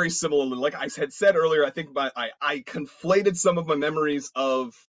very similarly. Like I had said earlier, I think I conflated some of my memories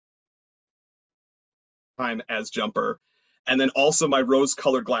of time as Jumper, and then also my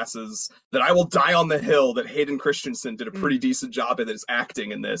rose-colored glasses that I will die on the hill that Hayden Christensen did a pretty decent job at his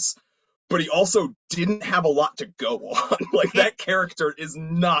acting in this. But he also didn't have a lot to go on. Like that character is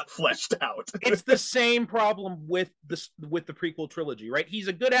not fleshed out. It's the same problem with the prequel trilogy, right? He's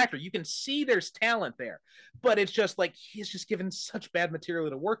a good actor. You can see there's talent there, but it's just like he's just given such bad material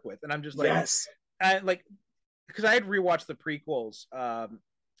to work with, and I'm just like, yes. like, because I had rewatched the prequels. I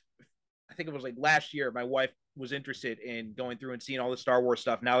think it was like last year. My wife was interested in going through and seeing all the Star Wars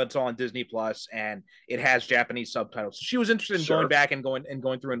stuff. Now it's all on Disney Plus and it has Japanese subtitles. So she was interested in going back and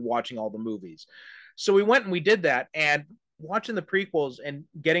going through and watching all the movies. So we went and we did that, and watching the prequels and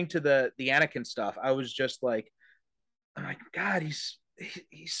getting to the Anakin stuff, I was just like, I'm like, God, he's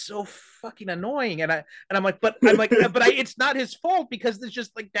so fucking annoying. And I'm like, it's not his fault, because it's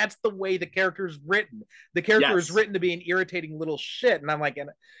just like, that's the way the character is written. The character is written to be an irritating little shit. And I'm like, and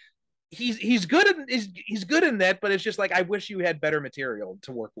he's good in that, but it's just like, I wish you had better material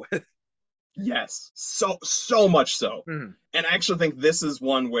to work with. Yes, so much so. And I actually think this is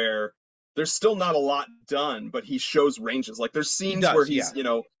one where there's still not a lot done, but he shows ranges. Like, there's scenes where he's, you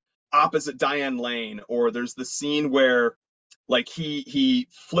know, opposite Diane Lane, or there's the scene where like he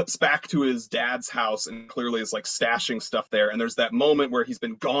flips back to his dad's house and clearly is like stashing stuff there. And there's that moment where he's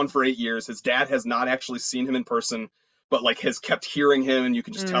been gone for 8 years. His dad has not actually seen him in person, but like has kept hearing him, and you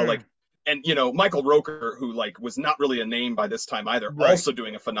can just tell, like, and you know, Michael Rooker, who like was not really a name by this time either, also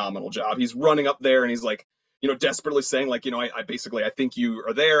doing a phenomenal job. He's running up there and he's like, you know, desperately saying like, you know, I basically, I think you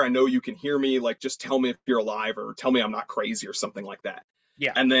are there. I know you can hear me. Like, just tell me if you're alive, or tell me I'm not crazy, or something like that.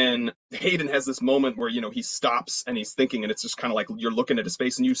 Yeah. And then Hayden has this moment where, you know, he stops and he's thinking, and it's just kind of like you're looking at his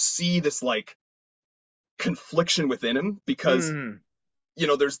face and you see this like confliction within him, because, you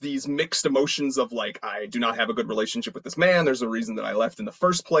know, there's these mixed emotions of like, I do not have a good relationship with this man. There's a reason that I left in the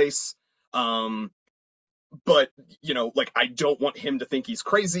first place. But, you know, like, I don't want him to think he's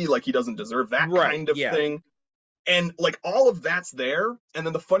crazy. Like, he doesn't deserve that kind of thing. And like, all of that's there. And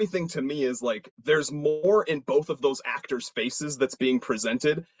then the funny thing to me is like, there's more in both of those actors' faces that's being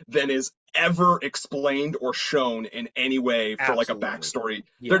presented than is ever explained or shown in any way for like a backstory.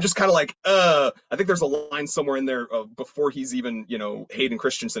 They're just kind of like, I think there's a line somewhere in there before he's even, you know, Hayden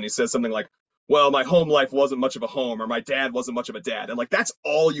Christensen, he says something like, well, my home life wasn't much of a home, or my dad wasn't much of a dad. And like, that's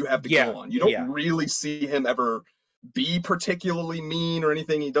all you have to go on. You don't really see him ever be particularly mean or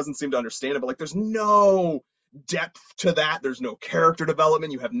anything. He doesn't seem to understand it, but like, there's no depth to that. There's no character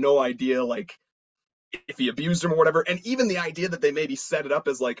development. You have no idea like if he abused him or whatever. And even the idea that they maybe set it up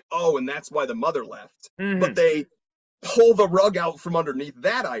as like, oh, and that's why the mother left, but they pull the rug out from underneath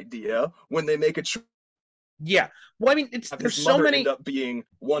that idea when they make a well, I mean, there's so many end up being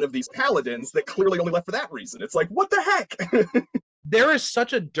one of these paladins that clearly only left for that reason. It's like, what the heck? There is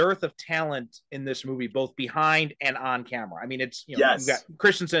such a dearth of talent in this movie, both behind and on camera. I mean, it's, you know, you've got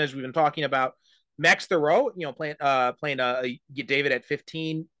Christensen, as we've been talking about, Max Thoreau, you know, playing David at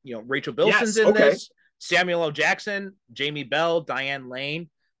 15. You know, Rachel Bilson's in this. Samuel L. Jackson, Jamie Bell, Diane Lane,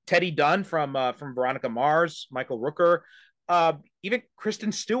 Teddy Dunn from Veronica Mars, Michael Rooker, even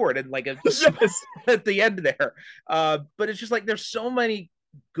Kristen Stewart, and like at the end there. But it's just like, there's so many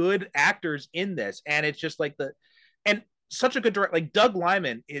good actors in this, and it's just like and such a good director. Like, Doug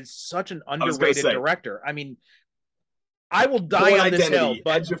Liman is such an underrated director. I mean, I will die on this hill,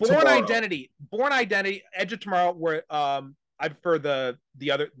 but Born Identity, Edge of Tomorrow, where I prefer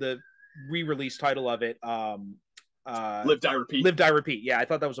the re-release title of it. Live, Die, Repeat. Live, Die, Repeat. Yeah, I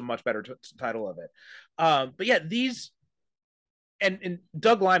thought that was a much better title of it. But yeah, these and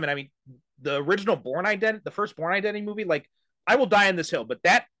Doug Liman. I mean, the original Born Identity, the first Born Identity movie. Like, I will die on this hill, but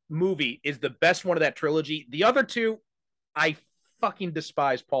that movie is the best one of that trilogy. The other two, I fucking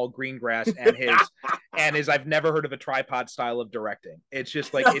despise Paul Greengrass and his I've never heard of a tripod style of directing. It's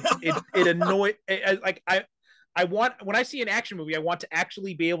just like it annoys. Like, I want, when I see an action movie, I want to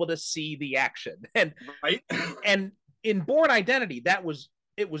actually be able to see the action. And and in Born Identity,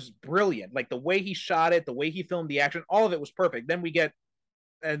 it was brilliant. Like, the way he shot it, the way he filmed the action, all of it was perfect. Then we get,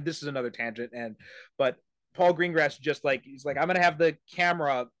 and this is another tangent, but Paul Greengrass just like, he's like, I'm gonna have the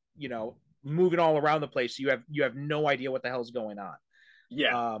camera, you know, moving all around the place, so you have no idea what the hell's going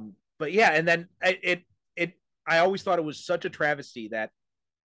on. But yeah, and then I always thought it was such a travesty that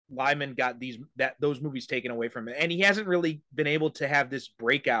Liman got those movies taken away from him, and he hasn't really been able to have this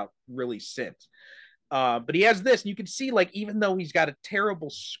breakout really since. But he has this, and you can see, like, even though he's got a terrible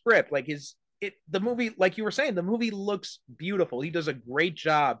script, like the movie, like you were saying, the movie looks beautiful. He does a great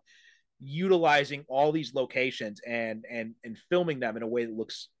job utilizing all these locations and filming them in a way that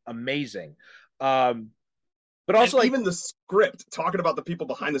looks amazing. But also, like, even the script, talking about the people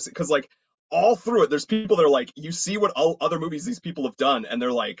behind this, because like all through it, there's people that are like, you see what other movies these people have done, and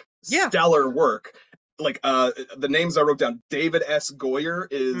they're like stellar work. Like, the names I wrote down, David S. Goyer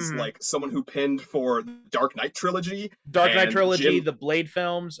is like someone who pinned for Dark Knight trilogy, the Blade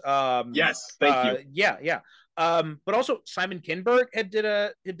films. Yes, thank you. Yeah. But also Simon Kinberg did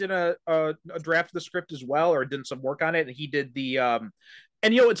a draft of the script as well, or did some work on it. And he did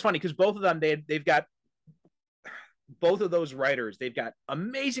And you know, it's funny because both of them, they've got both of those writers, they've got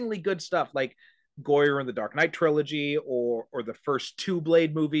amazingly good stuff like Goyer and the Dark Knight trilogy, or the first two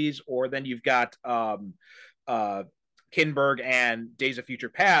Blade movies, or then you've got Kinberg and Days of Future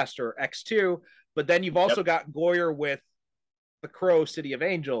Past or X2. But then you've also got Goyer with The Crow, City of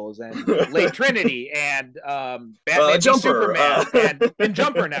Angels, and Blade Trinity, and Batman Jumper, Superman, and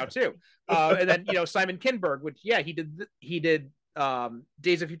Jumper now too. And then, you know, Simon Kinberg, which he did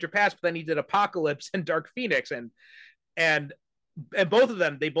Days of Future Past, but then he did Apocalypse and Dark Phoenix, and both of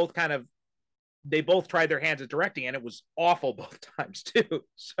them, they both tried their hands at directing, and it was awful both times too.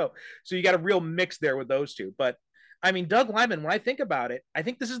 So you got a real mix there with those two. But I mean, Doug Liman, when I think about it, I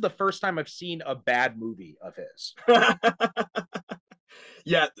think this is the first time I've seen a bad movie of his.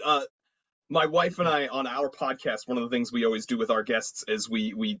 Yeah, my wife and I on our podcast, one of the things we always do with our guests is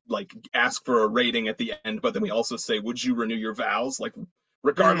we like ask for a rating at the end, but then we also say, would you renew your vows? Like,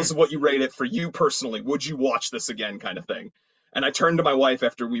 regardless of what you rate it, for you personally, would you watch this again, kind of thing. And I turned to my wife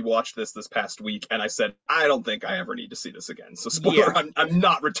after we watched this past week, and I said, I don't think I ever need to see this again. So spoiler, yeah. I'm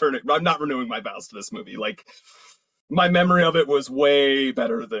not renewing my vows to this movie. Like, my memory of it was way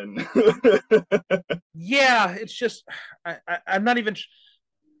better than. Yeah, it's just I'm not even.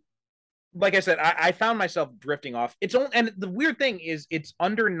 Like I said, I found myself drifting off. It's only, and the weird thing is, it's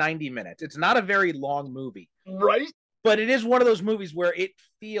under 90 minutes. It's not a very long movie, right? But it is one of those movies where it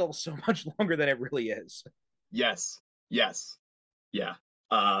feels so much longer than it really is. Yes, yeah.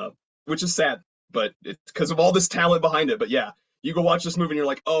 Which is sad, but it's because of all this talent behind it. But yeah, you go watch this movie and you're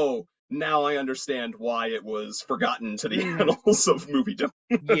like, oh, now I understand why it was forgotten to the annals of moviedom.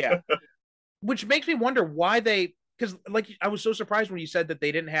 Yeah, which makes me wonder why they. Because, like, I was so surprised when you said that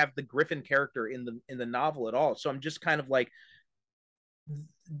they didn't have the Griffin character in the novel at all. So I'm just kind of like,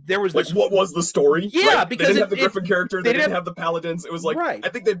 there was like, what was the story? Yeah, right? because they didn't have the Griffin character. They didn't have the Paladins. It was like, right. I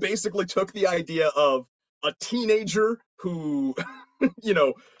think they basically took the idea of a teenager who, you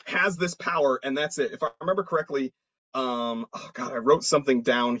know, has this power, and that's it. If I remember correctly, oh God, I wrote something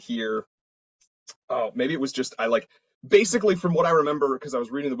down here. Oh, maybe it was just, basically from what I remember, because I was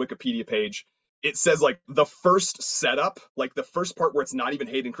reading the Wikipedia page, it says, like, the first setup, like the first part where it's not even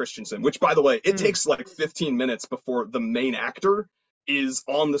Hayden Christensen, which, by the way, it takes like 15 minutes before the main actor is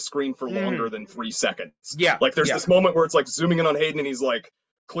on the screen for longer than 3 seconds. Yeah. Like, there's this moment where it's like zooming in on Hayden and he's like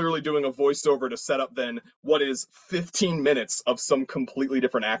clearly doing a voiceover to set up then what is 15 minutes of some completely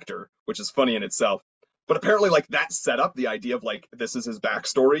different actor, which is funny in itself. But apparently, like, that setup, the idea of like, this is his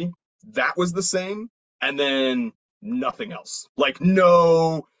backstory, that was the same. And then nothing else. Like,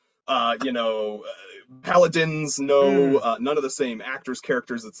 no. Paladins, none of the same actors,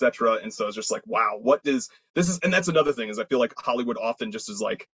 characters, etc. And so it's just like, wow, what is this is, and that's another thing is I feel like Hollywood often just is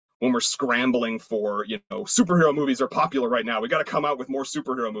like, when we're scrambling for, you know, superhero movies are popular right now, we got to come out with more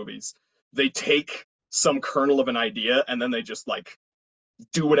superhero movies. They take some kernel of an idea and then they just like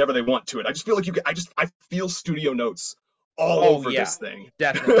do whatever they want to it. I just feel like I feel studio notes all over this thing.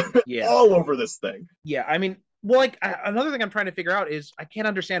 Definitely. Yeah. All over this thing. Yeah. I mean, well, like, another thing I'm trying to figure out is I can't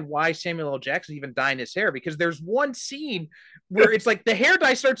understand why Samuel L. Jackson even dyeing his hair, because there's one scene where it's like the hair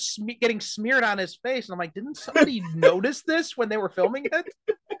dye starts getting smeared on his face, and I'm like, didn't somebody notice this when they were filming it?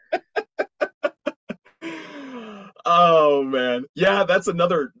 Oh man, yeah, that's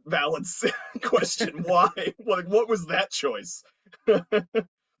another valid question. Why? Like, what was that choice?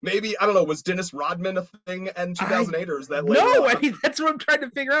 Maybe, I don't know, was Dennis Rodman a thing in 2008, or is that later No, on? I mean, that's what I'm trying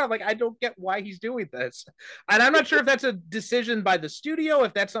to figure out. Like, I don't get why he's doing this. And I'm not sure if that's a decision by the studio,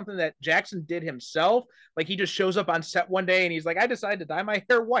 if that's something that Jackson did himself. Like, he just shows up on set one day and he's like, I decided to dye my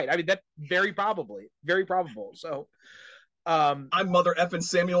hair white. I mean, that's very probable. So, I'm mother effing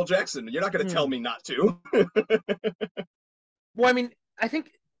Samuel Jackson. You're not going to tell me not to. Well, I mean, I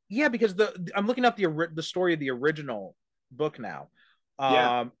think, yeah, because I'm looking up the story of the original book now.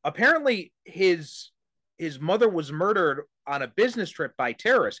 Apparently his mother was murdered on a business trip by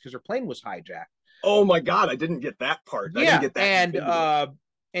terrorists because her plane was hijacked. Oh my God, I didn't get that part. Yeah, I didn't get that.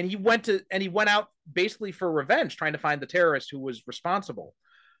 And he went out basically for revenge, trying to find the terrorist who was responsible.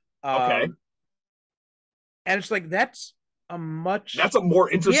 Okay. And it's like, that's a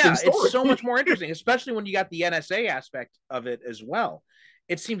more interesting story. It's so much more interesting, especially when you got the NSA aspect of it as well.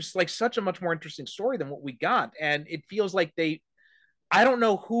 It seems like such a much more interesting story than what we got. And it feels like I don't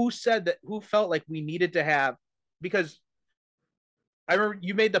know who felt like we needed to have, because I remember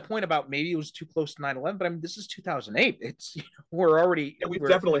you made the point about maybe it was too close to 9/11, but I mean, this is 2008. It's, we've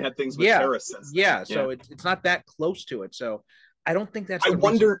definitely had things with terrorists. Yeah. So it's not that close to it. So I don't think that's,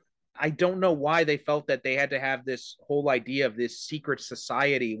 I don't know why they felt that they had to have this whole idea of this secret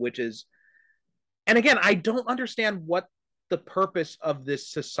society, which is, and again, I don't understand what the purpose of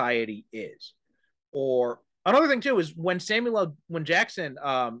this society is. Or another thing too is when Jackson,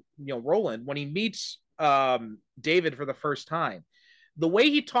 Roland, when he meets David for the first time, the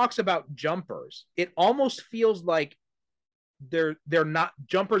way he talks about jumpers, it almost feels like they're not,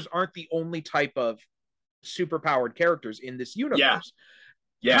 jumpers aren't the only type of superpowered characters in this universe.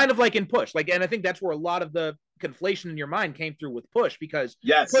 Yeah. Kind of like in Push. Like, and I think that's where a lot of the conflation in your mind came through with Push, because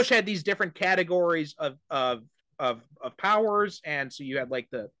Push had these different categories of powers, and so you had like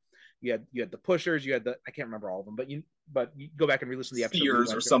you had the pushers, you had the, I can't remember all of them, but you go back and re-listen to the episode.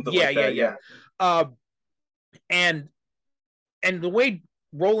 Spheres or something like that. Yeah. And the way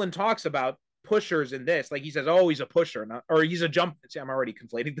Roland talks about pushers in this, like he says, oh, he's a pusher, or he's a jump. See, I'm already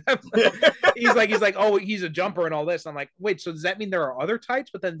conflating them. he's like, oh, he's a jumper and all this. I'm like, wait, so does that mean there are other types?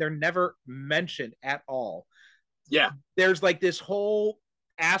 But then they're never mentioned at all. Yeah. There's like this whole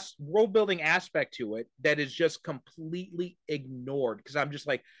world building aspect to it that is just completely ignored. Because I'm just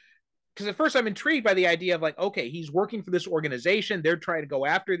like, because at first I'm intrigued by the idea of like, okay, he's working for this organization. They're trying to go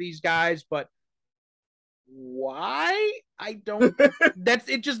after these guys, but why? I don't,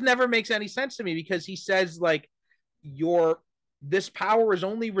 it just never makes any sense to me, because he says like, this power is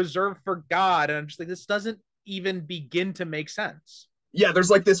only reserved for God. And I'm just like, this doesn't even begin to make sense. Yeah, there's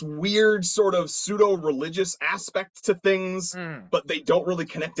like this weird sort of pseudo-religious aspect to things, but they don't really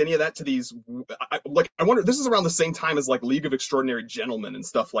connect any of that to these. I wonder, this is around the same time as like League of Extraordinary Gentlemen and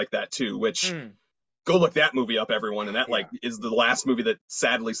stuff like that too, which go look that movie up, everyone. And that like is the last movie that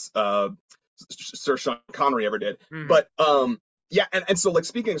sadly Sir Sean Connery ever did. But yeah, and so like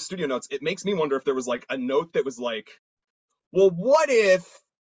speaking of studio notes, it makes me wonder if there was like a note that was like, well, what if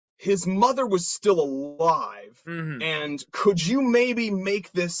his mother was still alive, and could you maybe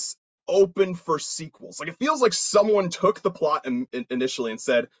make this open for sequels? Like, it feels like someone took the plot initially and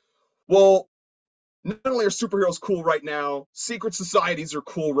said, well, not only are superheroes cool right now, secret societies are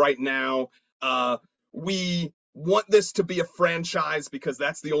cool right now, we want this to be a franchise because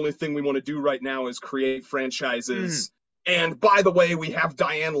that's the only thing we want to do right now is create franchises. And by the way, we have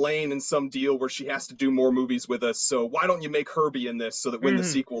Diane Lane in some deal where she has to do more movies with us, so why don't you make her be in this so that when the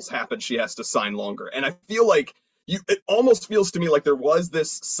sequels happen, she has to sign longer? And I feel like it almost feels to me like there was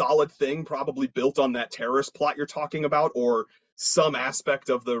this solid thing probably built on that terrorist plot you're talking about, or some aspect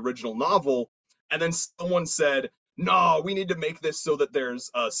of the original novel, and then someone said, no, we need to make this so that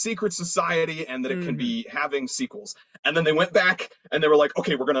there's a secret society and that it can be having sequels. And then they went back and they were like,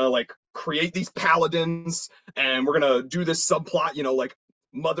 okay, we're going to like create these paladins and we're going to do this subplot, like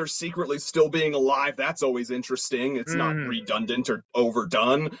mother secretly still being alive. That's always interesting. It's not redundant or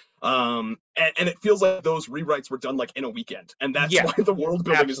overdone. And it feels like those rewrites were done like in a weekend. And that's why the world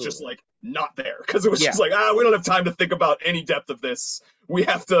building is just like not there. Because it was just like, we don't have time to think about any depth of this. We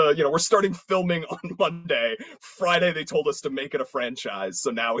have to, we're starting filming on Monday. Friday, they told us to make it a franchise.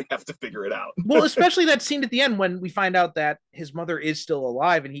 So now we have to figure it out. Well, especially that scene at the end when we find out that his mother is still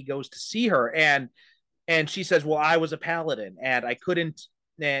alive and he goes to see her. And she says, well, I was a paladin and I couldn't,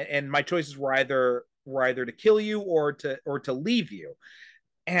 and my choices were either to kill you or to leave you.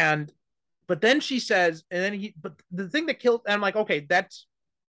 But then she says, but the thing that killed, and I'm like, okay, that's,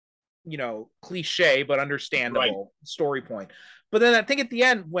 cliche, but understandable story point. But then I think at the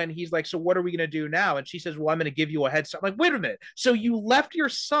end when he's like, so what are we going to do now? And she says, well, I'm going to give you a head start. I'm like, wait a minute. So you left your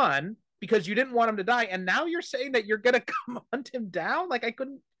son because you didn't want him to die. And now you're saying that you're going to come hunt him down? Like, I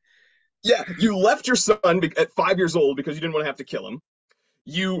couldn't. Yeah. You left your son at 5 years old because you didn't want to have to kill him.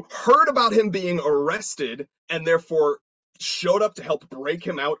 You heard about him being arrested and therefore showed up to help break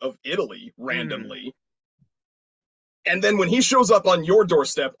him out of Italy randomly. And then when he shows up on your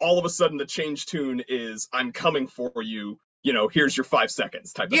doorstep, all of a sudden the change tune is, I'm coming for you, here's your 5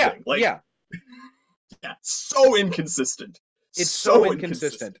 seconds type of thing. Like, yeah, so inconsistent. It's so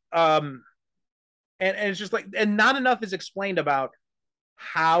inconsistent. And it's just like, and not enough is explained about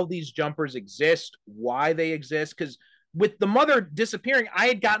how these jumpers exist, why they exist, because with the mother disappearing, I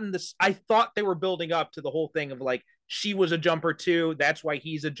had gotten this, I thought they were building up to the whole thing of like, she was a jumper too, that's why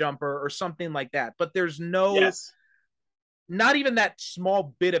he's a jumper or something like that. But there's not even that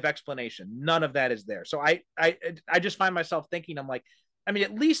small bit of explanation. None of that is there. So I just find myself thinking, I'm like, I mean,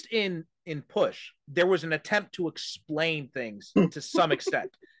 at least in Push, there was an attempt to explain things to some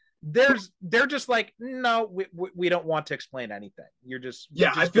extent. they're just like, no, we don't want to explain anything.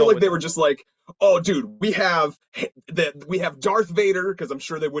 Yeah, I just feel go like with they it. were just like, oh, dude, we have Darth Vader, because I'm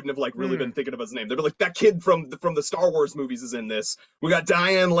sure they wouldn't have like really been thinking of his name. They'd be like, that kid from the Star Wars movies is in this. We got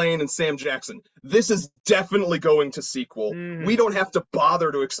Diane Lane and Sam Jackson. This is definitely going to sequel. We don't have to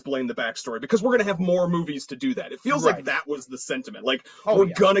bother to explain the backstory because we're gonna have more movies to do that. It feels like Right. that was the sentiment. Like, Oh, we're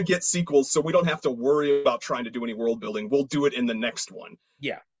yeah. gonna get sequels, so we don't have to worry about trying to do any world building. We'll do it in the next one.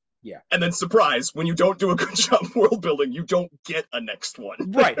 Yeah. Yeah. And then surprise, when you don't do a good job world building, you don't get a next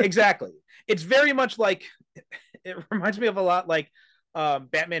one. Right, exactly. It's very much like, it reminds me of a lot like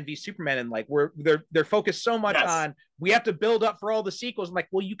Batman v Superman, and like where they're focused so much on, we have to build up for all the sequels. I'm like,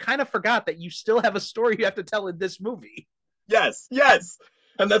 well, you kind of forgot that you still have a story you have to tell in this movie. Yes.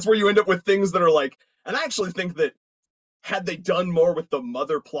 And that's where you end up with things that are like, and I actually think that had they done more with the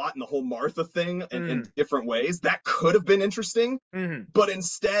mother plot and the whole Martha thing in different ways, that could have been interesting. But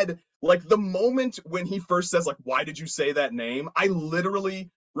instead, like the moment when he first says, like, why did you say that name? I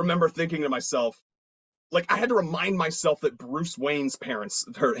literally remember thinking to myself, like, I had to remind myself that Bruce Wayne's parents,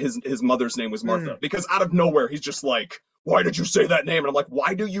 his mother's name was Martha, because out of nowhere, he's just like, why did you say that name? And I'm like,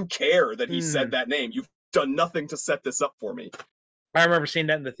 why do you care that he said that name? You've done nothing to set this up for me. I remember seeing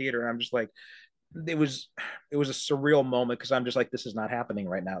that in the theater, and I'm just like, it was a surreal moment, because I'm just like, this is not happening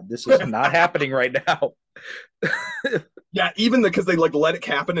right now. This is not happening right now. Yeah, even because they like let it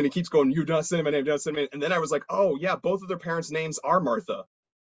happen, and he keeps going, "You don't say my name, don't say my name." And then I was like, "Oh yeah, both of their parents' names are Martha."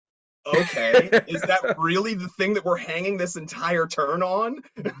 Okay, is that really the thing that we're hanging this entire turn on?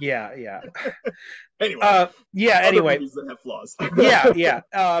 Yeah. Anyway, Anyway, movies that have flaws. yeah.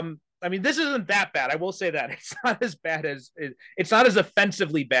 I mean, this isn't that bad. I will say that it's not as bad as it's not as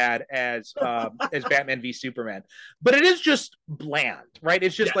offensively bad as Batman v Superman, but it is just bland, right?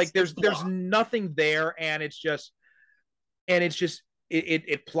 It's just like there's nothing there, and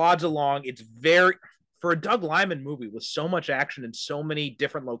it plods along. It's very, for a Doug Liman movie with so much action and so many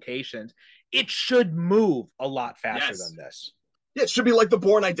different locations, it should move a lot faster than this. Yeah, it should be like the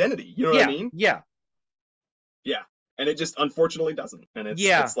Bourne Identity. You know what I mean? Yeah. And it just unfortunately doesn't. And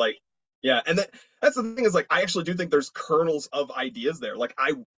it's like, and that's the thing, is like, I actually do think there's kernels of ideas there. Like,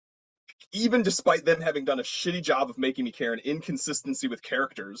 even despite them having done a shitty job of making me care, an inconsistency with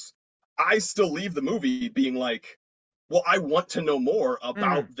characters, I still leave the movie being like, well, I want to know more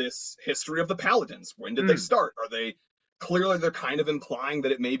about this history of the Paladins. When did they start? They're kind of implying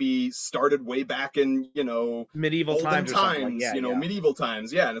that it maybe started way back in, medieval times, medieval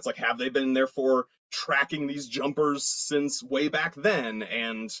times. Yeah. And it's like, have they been therefore tracking these jumpers since way back then?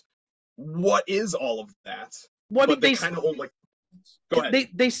 And what is all of that? Well, but they kind of like, go ahead.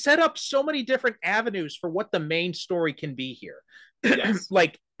 They set up so many different avenues for what the main story can be here. Yes.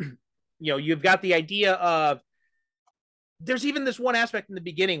 Like, you've got the idea of, there's even this one aspect in the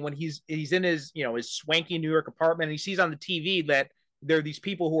beginning when he's in his swanky New York apartment, and he sees on the TV that there are these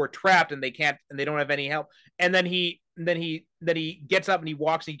people who are trapped and they don't have any help. And then he gets up and he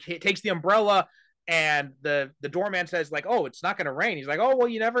walks and he takes the umbrella, and the doorman says like, oh, it's not going to rain. He's like, oh, well,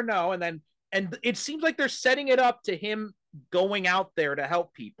 you never know. And it seems like they're setting it up to him going out there to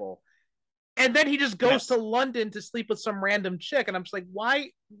help people. And then he just goes to London to sleep with some random chick. And I'm just like,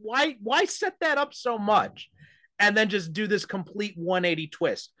 why set that up so much? And then just do this complete 180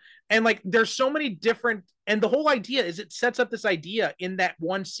 twist. And like, there's so many different, and the whole idea is it sets up this idea in that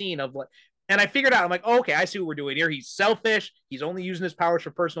one scene of like, and I figured out, I'm like, oh, okay, I see what we're doing here. He's selfish. He's only using his powers for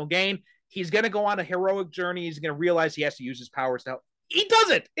personal gain. He's going to go on a heroic journey. He's going to realize he has to use his powers to help. He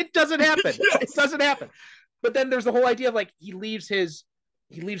doesn't. It doesn't happen. It doesn't happen. But then there's the whole idea of like, he leaves his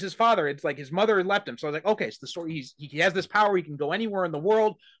father. It's like his mother left him. So I was like, okay, so the story, he has this power. He can go anywhere in the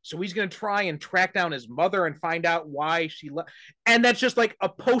world. So he's going to try and track down his mother and find out why she left. And that's just like a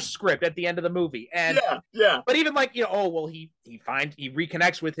postscript at the end of the movie. And but even like, he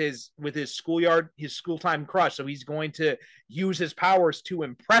reconnects with his school time crush. So he's going to use his powers to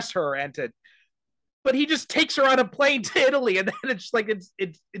impress her but he just takes her on a plane to Italy. And then it's just like,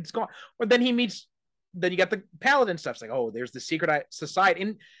 it's gone. Or then he meets, then you got the Paladin stuff. It's like, oh, there's the secret society.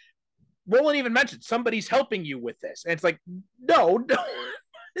 And Roland even mentioned somebody's helping you with this. And it's like, no.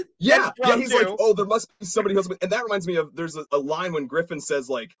 Yeah, he's like, oh, there must be somebody else. And that reminds me of, there's a line when Griffin says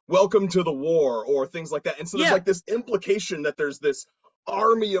like, welcome to the war, or things like that. And so there's like this implication that there's this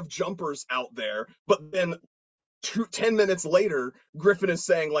army of jumpers out there. But then 10 minutes later, Griffin is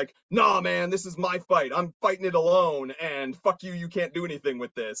saying like, nah, man, this is my fight. I'm fighting it alone. And fuck you, you can't do anything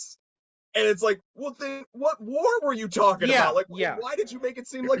with this. And it's like, well, then what war were you talking about? Like, why did you make it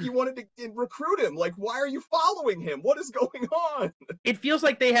seem like you wanted to recruit him? Like, why are you following him? What is going on? It feels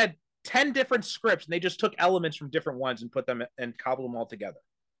like they had 10 different scripts and they just took elements from different ones and put them and cobbled them all together.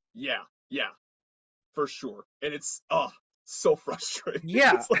 Yeah, yeah, for sure. And it's so frustrating.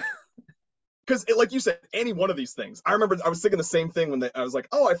 Yeah. It's like, because like you said, any one of these things. I remember I was thinking the same thing when I was like,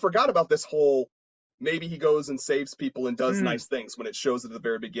 oh, I forgot about this whole. Maybe he goes and saves people and does nice things when it shows at the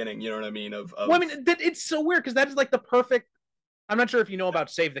very beginning. You know what I mean? Well, I mean, it's so weird because that is like the perfect. I'm not sure if you know about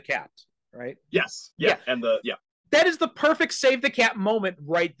Save the Cat, right? Yes, yeah, and that is the perfect Save the Cat moment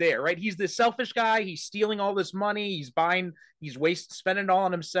right there, right? He's this selfish guy. He's stealing all this money. He's spending it all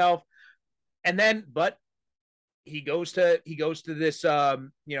on himself. And then, but he goes to this,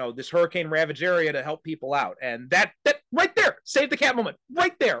 this hurricane ravaged area to help people out. And that right there, Save the Cat moment,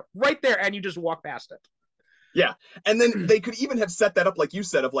 right there. And you just walk past it. Yeah. And then they could even have set that up, like you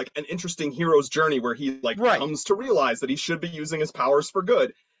said, of like an interesting hero's journey where he comes to realize that he should be using his powers for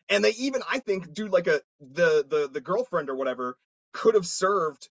good. And they even, I think, do like the girlfriend or whatever could have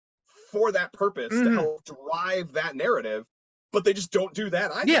served for that purpose to help drive that narrative, but they just don't do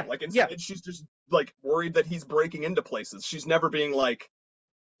that either. Yeah, like instead she's just like worried that he's breaking into places. She's never being like,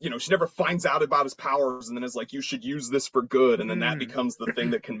 she never finds out about his powers and then is like, you should use this for good. And then that becomes the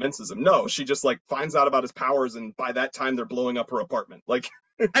thing that convinces him. No, she just like finds out about his powers. And by that time they're blowing up her apartment. Like,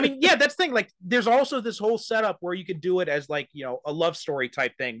 I mean, yeah, that's the thing. Like, there's also this whole setup where you could do it as like, a love story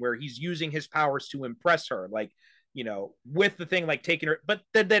type thing where he's using his powers to impress her, like, with the thing like taking her, but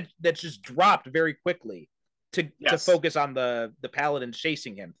that's just dropped very quickly to focus on the paladins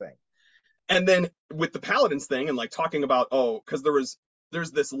chasing him thing. And then with the paladins thing and like talking about, because there's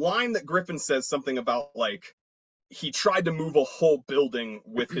this line that Griffin says something about like he tried to move a whole building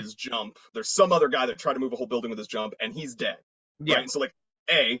with his jump. There's some other guy that tried to move a whole building with his jump and he's dead. Yeah. Right? So like,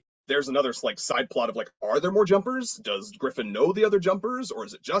 there's another like side plot of like, are there more jumpers? Does Griffin know the other jumpers or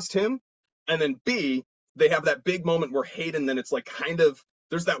is it just him? And then B, they have that big moment where Hayden, then it's like kind of,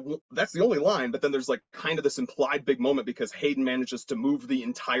 that's the only line, but then there's like kind of this implied big moment because Hayden manages to move the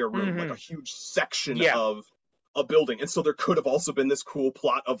entire room, like a huge section of a building. And so there could have also been this cool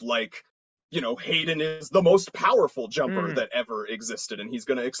plot of like, Hayden is the most powerful jumper that ever existed and he's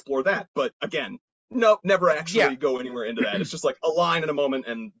going to explore that. But again, no, never actually go anywhere into that. It's just like a line in a moment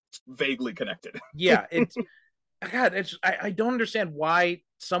and vaguely connected. Yeah, I don't understand why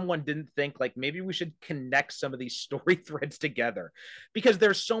someone didn't think like maybe we should connect some of these story threads together, because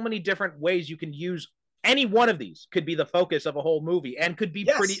there's so many different ways you can use any one of these could be the focus of a whole movie and could be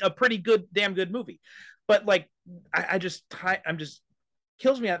pretty good, damn good movie. But like, I'm just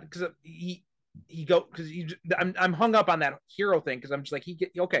kills me out because I'm hung up on that hero thing because I'm just like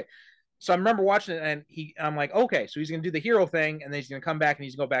okay. So I remember watching it and I'm like, okay, so he's going to do the hero thing and then he's going to come back and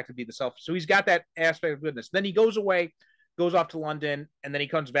he's going to go back to be the self. So he's got that aspect of goodness. Then he goes away, goes off to London, and then he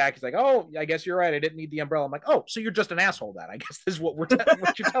comes back. He's like, oh, I guess you're right. I didn't need the umbrella. I'm like, oh, so you're just an asshole then. I guess this is what what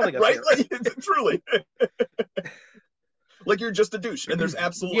you're telling us. Right? Like, truly. Like you're just a douche and there's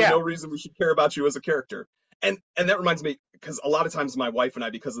absolutely no reason we should care about you as a character. And that reminds me, because a lot of times my wife and I,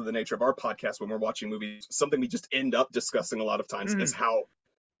 because of the nature of our podcast, when we're watching movies, something we just end up discussing a lot of times is how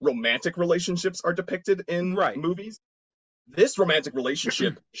romantic relationships are depicted in movies. This romantic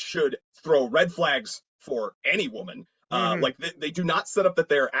relationship should throw red flags for any woman. Like they do not set up that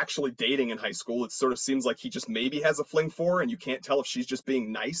they're actually dating in high school. It sort of seems like he just maybe has a fling for her and you can't tell if she's just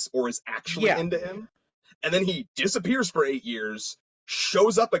being nice or is actually into him. And then he disappears for 8 years,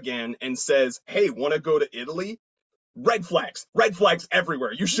 shows up again and says, hey, want to go to Italy? Red flags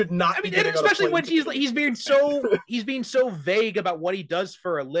everywhere. You should not be getting especially when he's being so vague about what he does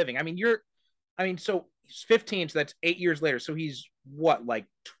for a living. I mean, so he's 15, so that's 8 years later. So he's what, like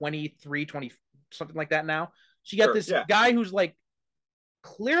 23, 20, something like that now. So you got this guy who's like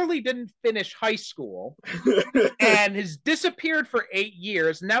clearly didn't finish high school and has disappeared for 8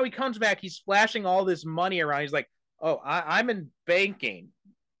 years. Now he comes back, he's flashing all this money around. He's like, oh, I'm in banking.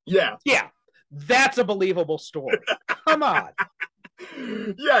 Yeah. That's a believable story. Come on.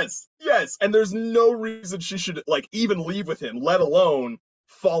 Yes. And there's no reason she should like even leave with him, let alone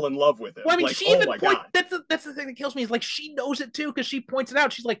fall in love with him. Well, I mean, like, she even that's the thing that kills me is like she knows it too because she points it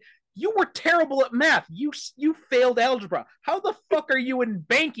out. She's like, you were terrible at math. You failed algebra. How the fuck are you in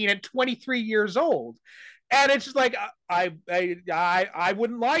banking at 23 years old? And it's just like I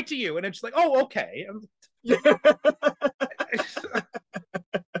wouldn't lie to you. And it's like, oh, okay.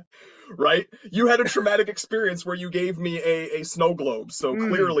 Right? You had a traumatic experience where you gave me a snow globe, so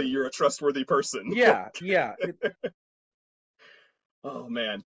clearly you're a trustworthy person. Yeah. Oh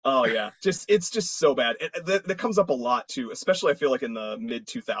man. Oh yeah. It's just so bad. That comes up a lot too, especially I feel like in the mid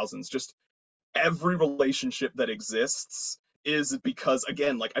 2000s. Just every relationship that exists is because,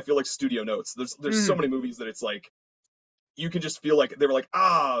 again, like I feel like studio notes. There's so many movies that it's like you could just feel like they were like,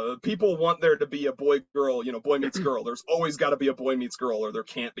 people want there to be a boy girl, boy meets girl. There's always got to be a boy meets girl, or there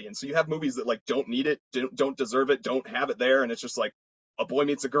can't be. And so you have movies that like don't need it, don't deserve it, don't have it there, and it's just like a boy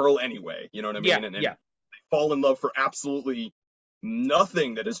meets a girl anyway. You know what I mean? Yeah, and yeah. they fall in love for absolutely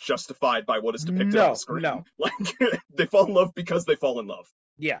nothing that is justified by what is depicted on the screen. No. Like they fall in love because they fall in love.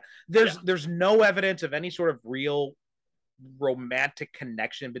 Yeah. There's no evidence of any sort of real romantic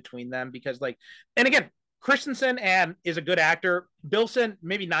connection between them, because like, and again, Christensen is a good actor. Bilson,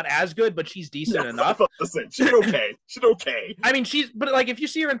 maybe not as good, but she's decent enough. She's okay. She's okay. I mean, but like if you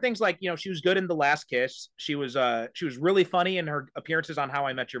see her in things like, she was good in The Last Kiss. She was really funny in her appearances on How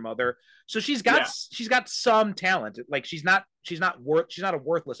I Met Your Mother. So she's got some talent. Like she's not a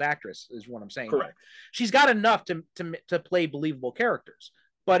worthless actress, is what I'm saying. Correct. She's got enough to play believable characers.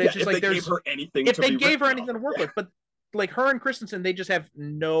 But it's just like gave her anything. If they gave her anything to work with, but like her and Christensen, they just have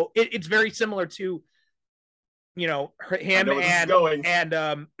no. It's very similar to, him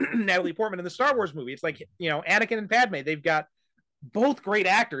and Natalie Portman in the Star Wars movie. It's like, Anakin and Padme. They've got both great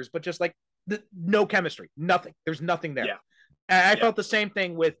actors, but just like no chemistry, nothing. There's nothing there. Yeah. I felt the same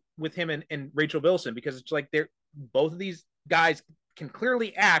thing with him and Rachel Bilson, because it's like both of these guys can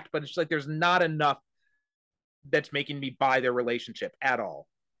clearly act, but it's like there's not enough that's making me buy their relationship at all.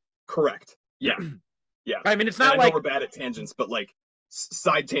 Correct. Yeah. Yeah. I mean, it's not like we're bad at tangents, but like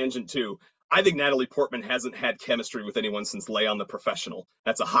side tangent too. I think Natalie Portman hasn't had chemistry with anyone since Leon the Professional.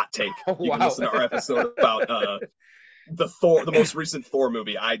 That's a hot take. You can listen to our episode about the most recent Thor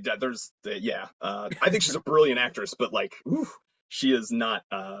movie. I think she's a brilliant actress, but like, she is not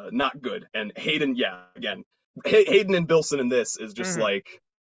good. And Hayden, Hayden and Bilson in this is just like,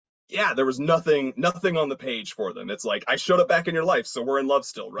 there was nothing on the page for them. It's like, I showed up back in your life, so we're in love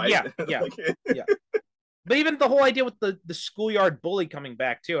still, right? Yeah. Like, yeah. But even the whole idea with the schoolyard bully coming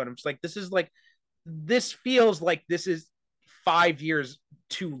back too, and I'm just like, this feels like this is 5 years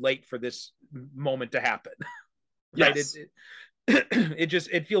too late for this moment to happen. Right? Yes.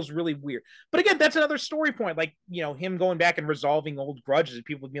 It feels really weird. But again, that's another story point. Like, him going back and resolving old grudges, and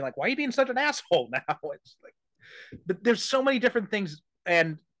people would be like, why are you being such an asshole now? It's like, but there's so many different things.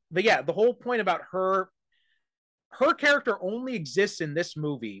 But yeah, the whole point about her character only exists in this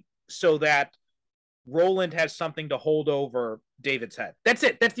movie so that Roland has something to hold over David's head. That's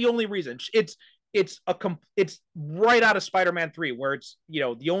it. That's the only reason. It's right out of Spider-Man 3, where it's,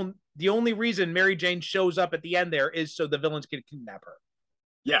 the only reason Mary Jane shows up at the end there is so the villains can kidnap her.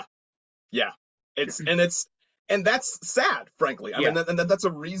 Yeah. Yeah. And that's sad, frankly. I mean, and that's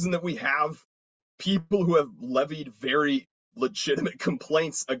a reason that we have people who have levied very legitimate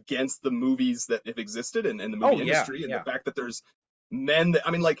complaints against the movies that have existed in the movie industry, and the fact that there's men that, I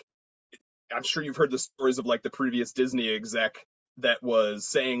mean, like, I'm sure you've heard the stories of like the previous Disney exec that was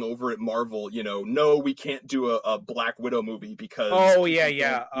saying over at Marvel, no, we can't do a Black Widow movie because we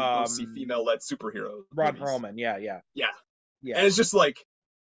don't see female-led superheroes. Ron Perlman, yeah. And it's just like,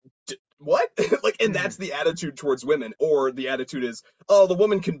 what? Like, and that's the attitude towards women, or the attitude is, the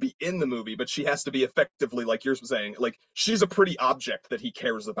woman can be in the movie, but she has to be effectively, like you're saying, like she's a pretty object that he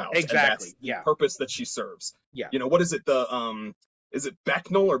cares about. Exactly. And that's the purpose that she serves. Yeah. What is it? Is it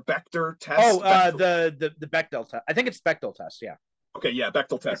Bechdel or Bechdel test? The Bechdel test. I think it's Bechdel test. Yeah. Okay. Yeah.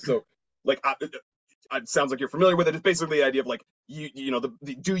 Bechdel test. So like, it sounds like you're familiar with it. It's basically the idea of like,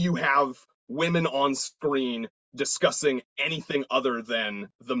 do you have women on screen discussing anything other than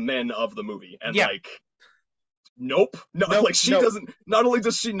the men of the movie? And like, nope. Doesn't, not only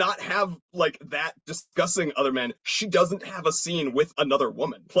does she not have like that discussing other men, she doesn't have a scene with another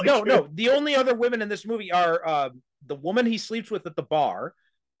woman. Like, no. The only other women in this movie are the woman he sleeps with at the bar,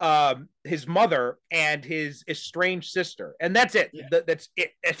 his mother, and his estranged sister. And that's it. Yeah. That's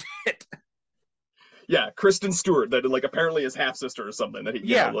it. That's it. Yeah, Kristen Stewart, that like apparently his half sister or something that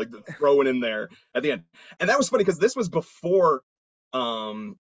he like throwing in there at the end. And that was funny because this was before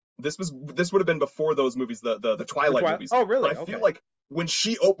this would have been before those movies, the Twilight movies. Oh, really? But I feel like when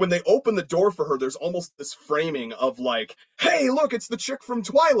they open the door for her, there's almost this framing of like, hey, look, it's the chick from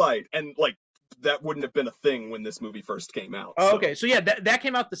Twilight, and like that wouldn't have been a thing when this movie first came out. Oh, okay, so yeah, that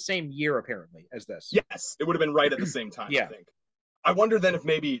came out the same year apparently as this. Yes, it would have been right at the same time. I think. I wonder then if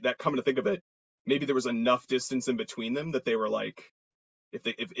maybe that, coming to think of it, maybe there was enough distance in between them that they were like,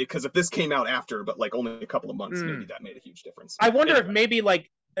 because if this came out after, but like only a couple of months, maybe that made a huge difference. I wonder if maybe like,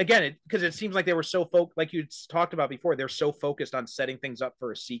 again, because it seems like they were so like you talked about before, they're so focused on setting things up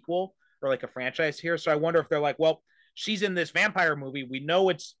for a sequel or like a franchise here. So I wonder if they're like, well, she's in this vampire movie. We know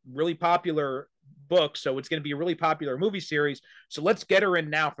it's really popular book, so it's going to be a really popular movie series. So let's get her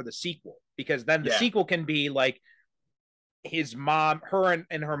in now for the sequel, because then the sequel can be like his mom,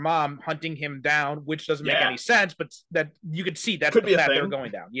 and her mom hunting him down, which doesn't make Yeah. any sense, but that you could see that's Could the be a path they thing. were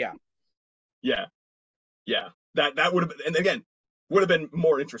going down. Yeah. Yeah. Yeah. That would have been, and again, would have been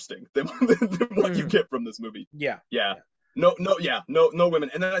more interesting than what you get from this movie. Yeah. Yeah. No women.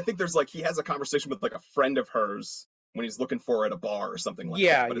 And then I think there's like, he has a conversation with like a friend of hers when he's looking for her at a bar or something like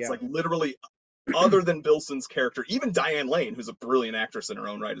Yeah, that. But it's yeah. like literally, other than Bilson's character, even Diane Lane, who's a brilliant actress in her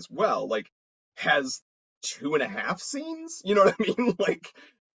own right as well, like has 2.5 scenes. You know what I mean? Like,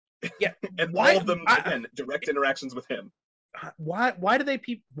 Yeah. and Why- all of them I- again direct interactions with him. Why do they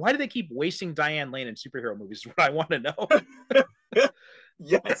keep wasting Diane Lane in superhero movies? Is what I want to know.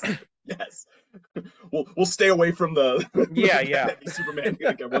 Yes, yes. We'll stay away from the Yeah. Superman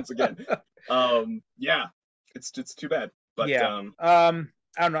again, once again. Yeah, it's too bad. But Yeah.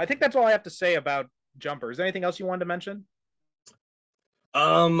 I don't know. I think that's all I have to say about Jumper. Is there anything else you wanted to mention?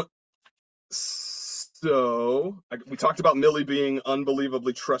 So we talked about Millie being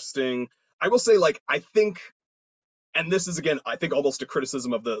unbelievably trusting. I will say, like, I think, and this is again, I think almost a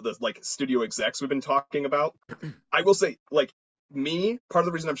criticism of the like studio execs we've been talking about. I will say, like, part of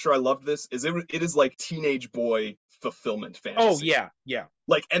the reason I'm sure I loved this is it is like teenage boy fulfillment fantasy. Oh yeah.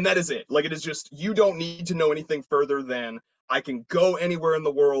 Like, and that is it. Like, it is just, you don't need to know anything further than I can go anywhere in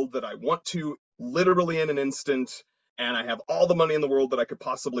the world that I want to, literally in an instant, and I have all the money in the world that I could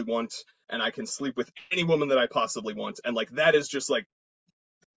possibly want, and I can sleep with any woman that I possibly want. And like, that is just like,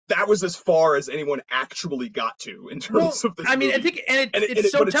 that was as far as anyone actually got to in terms of this I mean, movie. I think, and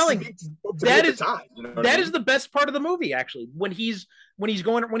it's so telling. That is time. You know that is the best part of the movie, actually. When he's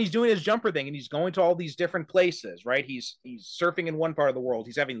doing his jumper thing and he's going to all these different places, right? He's surfing in one part of the world.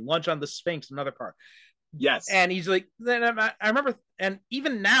 He's having lunch on the Sphinx, in another part. Yes. And he's like, then I remember, and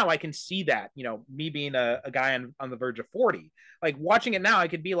even now I can see that, you know, me being a guy on the verge of 40, like watching it now, I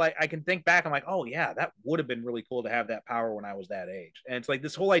could be like, I can think back. I'm like, oh yeah, that would have been really cool to have that power when I was that age. And it's like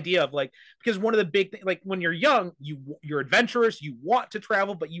this whole idea of like, because one of the big things, like when you're young, you're adventurous, you want to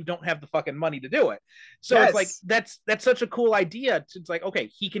travel, but you don't have the fucking money to do it. So Yes. it's like, that's such a cool idea. It's like,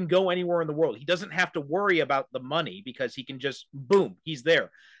 okay, he can go anywhere in the world. He doesn't have to worry about the money because he can just, boom, he's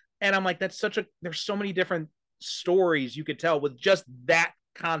there. And I'm like, there's so many different stories you could tell with just that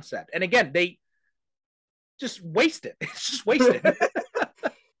concept. And again, they just waste it. It's just wasted.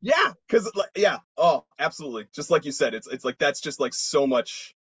 Yeah, because yeah, oh, absolutely. Just like you said, it's like that's just like so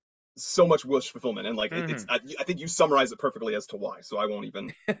much wish fulfillment, and like it's I think you summarize it perfectly as to why. So I won't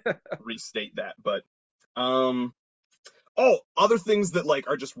even restate that. But other things that like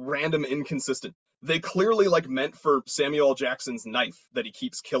are just random inconsistent. They clearly like meant for Samuel L. Jackson's knife that he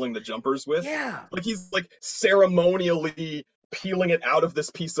keeps killing the jumpers with. Yeah. Like he's like ceremonially peeling it out of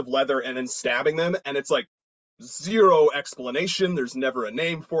this piece of leather and then stabbing them, and it's like zero explanation. There's never a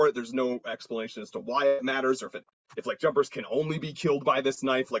name for it. There's no explanation as to why it matters, or if like jumpers can only be killed by this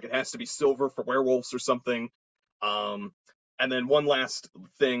knife, like it has to be silver for werewolves or something. And then one last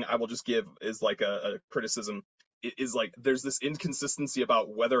thing I will just give is like a criticism. It is like there's this inconsistency about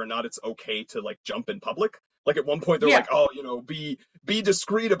whether or not it's okay to like jump in public. Like at one point they're like, oh, you know, be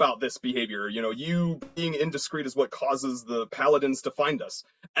discreet about this behavior. You know, you being indiscreet is what causes the paladins to find us.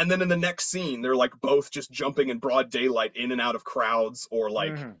 And then in the next scene, they're like both just jumping in broad daylight in and out of crowds, or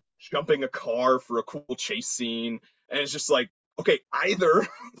like jumping a car for a cool chase scene. And it's just like, okay, either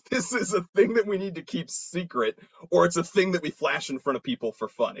this is a thing that we need to keep secret, or it's a thing that we flash in front of people for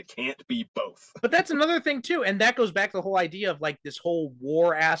fun. It can't be both. But that's another thing too, and that goes back to the whole idea of like this whole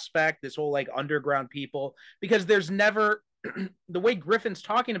war aspect, this whole like underground people, because there's never the way Griffin's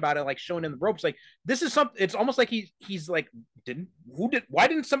talking about it, like showing in the ropes, like this is something. It's almost like he's like, why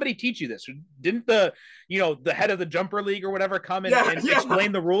didn't somebody teach you this? Didn't the head of the Jumper League or whatever come and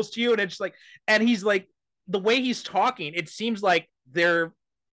explain the rules to you? And it's like, and he's like, the way he's talking, it seems like there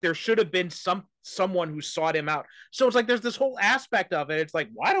should have been someone who sought him out. So it's like there's this whole aspect of it. It's like,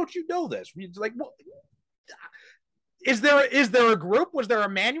 why don't you know this? It's like, well, is there a group? Was there a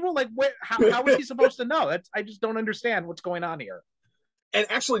manual? Like, how is he supposed to know? I just don't understand what's going on here. And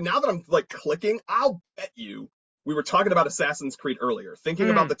actually, now that I'm like clicking, I'll bet you we were talking about Assassin's Creed earlier, thinking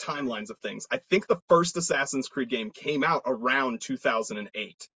about the timelines of things. I think the first Assassin's Creed game came out around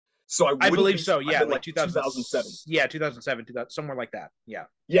 2008. So I believe so. Yeah, like 2007. Yeah, 2007, somewhere like that. Yeah.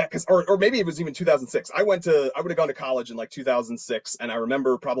 Yeah, because or maybe it was even 2006. I would have gone to college in like 2006, and I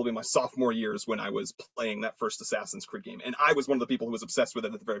remember probably my sophomore years when I was playing that first Assassin's Creed game, and I was one of the people who was obsessed with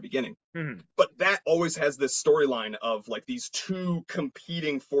it at the very beginning. But that always has this storyline of like these two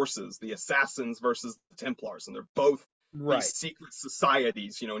competing forces, the assassins versus the Templars, and they're both these secret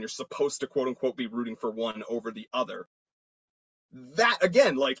societies, you know, and you're supposed to quote unquote be rooting for one over the other. that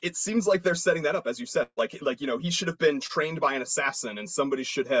again, like it seems like they're setting that up, as you said, like he should have been trained by an assassin and somebody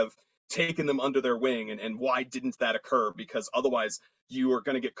should have taken them under their wing, and why didn't that occur? Because otherwise you are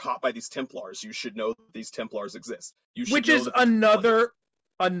going to get caught by these Templars. You should know that these Templars exist. You should Which know is that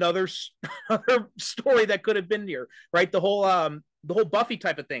another story that could have been here, right? The whole Buffy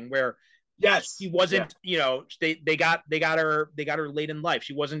type of thing where yes, she wasn't, they got her late in life.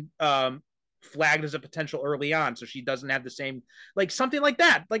 She wasn't flagged as a potential early on, so she doesn't have the same, like something like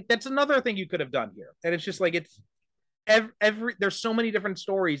that. Like that's another thing you could have done here. And it's just like it's every there's so many different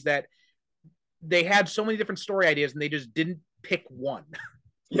stories that they had so many different story ideas and they just didn't pick one.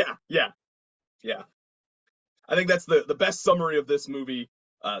 Yeah. I think that's the best summary of this movie.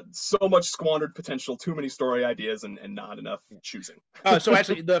 So much squandered potential, too many story ideas, and not enough choosing. So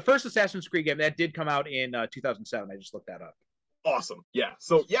actually, the first Assassin's Creed game that did come out in 2007. I just looked that up. Awesome. Yeah.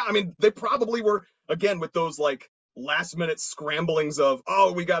 So yeah, I mean, they probably were, again, with those like last minute scramblings of,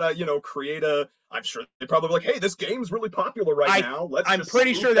 oh, we gotta, create I'm sure they probably were like, hey, this game's really popular now. I'm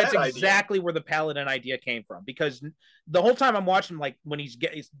pretty sure that's exactly where the Paladin idea came from, because the whole time I'm watching, like when he's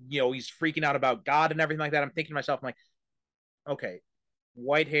freaking out about God and everything like that, I'm thinking to myself, I'm like, okay,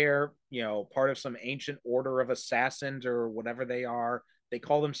 white hair, part of some ancient order of assassins or whatever they are. They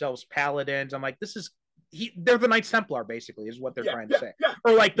call themselves Paladins. I'm like, they're the Knights Templar, basically, is what they're trying to say. Yeah.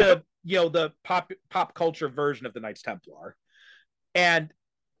 Or like the pop culture version of the Knights Templar. And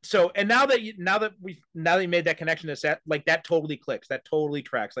so, and now that you made that connection to that, like that totally clicks. That totally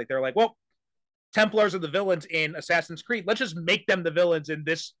tracks. Like they're like, well, Templars are the villains in Assassin's Creed. Let's just make them the villains in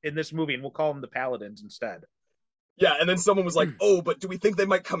this movie, and we'll call them the Paladins instead. Yeah, and then someone was like, oh, but do we think they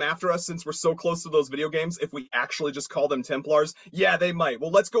might come after us since we're so close to those video games if we actually just call them Templars? Yeah, they might.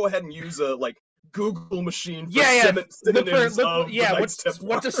 Well, let's go ahead and use a Google machine for synonyms of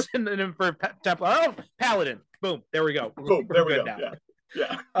what's a synonym for Templar? Oh, Paladin. Boom. There we go. Boom. There we go.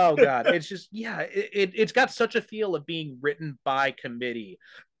 Yeah. Oh God. It's just, it's got such a feel of being written by committee.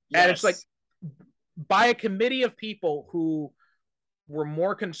 Yes. And it's like by a committee of people who were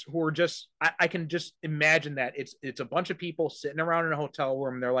who were just, I can just imagine that it's a bunch of people sitting around in a hotel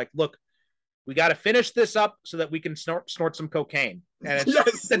room. And they're like, look, we got to finish this up so that we can snort some cocaine. And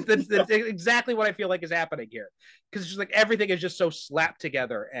it's, that's exactly what I feel like is happening here. Because it's just like everything is just so slapped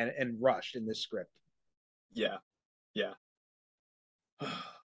together and rushed in this script. Yeah.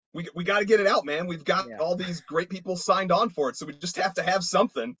 We got to get it out, man. We've got all these great people signed on for it, so we just have to have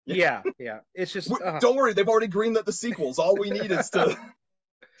something. Yeah. It's just don't worry, they've already greenlit the sequels. All we need is to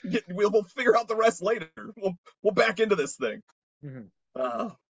we'll figure out the rest later. We'll back into this thing. Mm-hmm.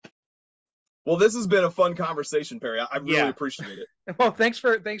 Well, this has been a fun conversation, Perry. I really appreciate it. Well, thanks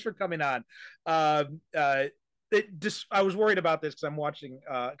for coming on. I was worried about this because I'm watching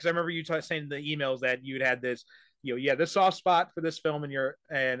because I remember you saying in the emails that you'd had this, this soft spot for this film,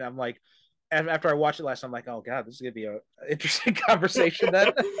 and I'm like, after I watched it last time, I'm like, oh God, this is gonna be an interesting conversation.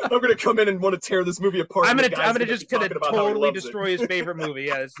 Then I'm gonna come in and want to tear this movie apart. I'm gonna just totally destroy his favorite movie.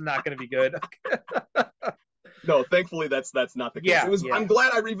 Yeah, it's not gonna be good. No, thankfully that's not the case. I'm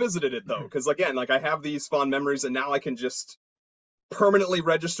glad I revisited it though, because again, like I have these fond memories, and now I can just permanently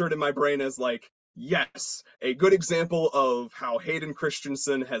register it in my brain as like, yes, a good example of how Hayden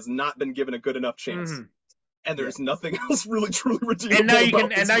Christensen has not been given a good enough chance. Mm-hmm. And there's nothing else really truly redeemable.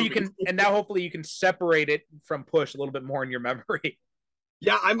 And now hopefully you can separate it from Push a little bit more in your memory.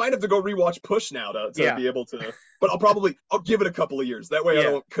 Yeah, I might have to go rewatch Push now to be able to, but I'll give it a couple of years. That way I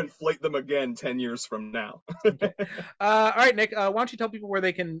don't conflate them again 10 years from now. Okay. All right, Nick, why don't you tell people where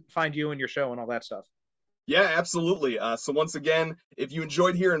they can find you and your show and all that stuff? Yeah, absolutely. So once again, if you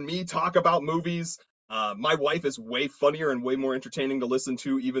enjoyed hearing me talk about movies, my wife is way funnier and way more entertaining to listen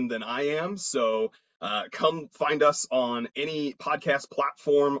to even than I am. So come find us on any podcast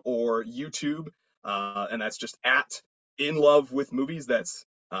platform or YouTube. And that's just at In Love with Movies. That's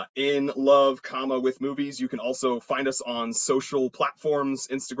in love, with movies. You can also find us on social platforms,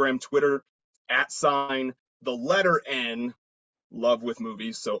 Instagram, Twitter, @ the letter N, Love with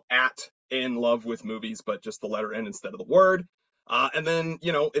Movies. So at In Love with Movies, but just the letter N instead of the word. And then,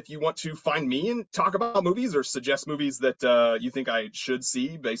 if you want to find me and talk about movies or suggest movies that you think I should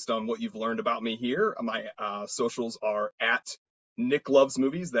see based on what you've learned about me here, my socials are at Nick Loves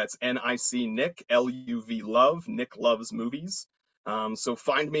Movies. That's NIC Nick, LUV Love, Nick Loves Movies. So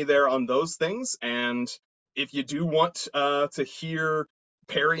find me there on those things. And if you do want to hear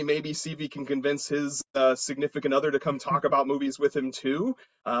Perry maybe see if he can convince his significant other to come talk about movies with him too,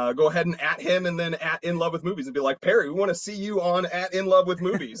 go ahead and @ him and then @ In Love with Movies and be like, Perry, we want to see you on @ In Love with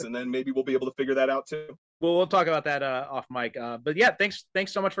Movies. And then maybe we'll be able to figure that out too. We'll talk about that off mic. But yeah, thanks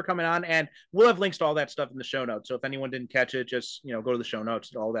so much for coming on, and we'll have links to all that stuff in the show notes. So if anyone didn't catch it, just go to the show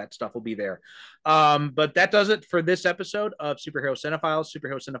notes. All that stuff will be there. But that does it for this episode of Superhero Cinephiles.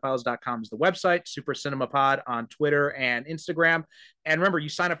 SuperheroCinephiles.com is the website. Super Cinema Pod on Twitter and Instagram. And remember, you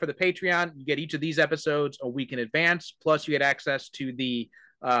sign up for the Patreon, you get each of these episodes a week in advance. Plus, you get access to the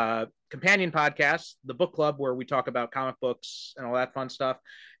companion podcast, the book club, where we talk about comic books and all that fun stuff.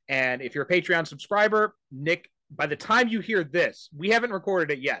 And if you're a Patreon subscriber, Nick, by the time you hear this, we haven't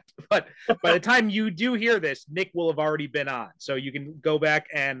recorded it yet, but by the time you do hear this, Nick will have already been on. So you can go back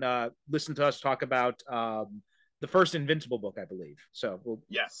and listen to us talk about the first Invincible book, I believe. So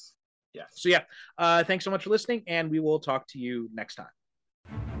Yes. So yeah, thanks so much for listening, and we will talk to you next time.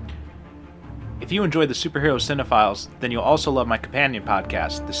 If you enjoyed the Superhero Cinephiles, then you'll also love my companion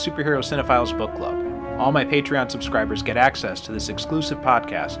podcast, the Superhero Cinephiles Book Club. All my Patreon subscribers get access to this exclusive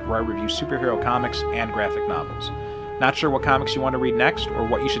podcast where I review superhero comics and graphic novels. Not sure what comics you want to read next or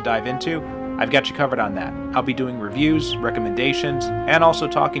what you should dive into? I've got you covered on that. I'll be doing reviews, recommendations, and also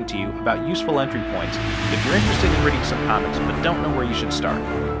talking to you about useful entry points if you're interested in reading some comics but don't know where you should start.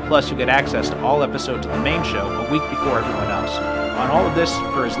 Plus, you'll get access to all episodes of the main show a week before everyone else. On all of this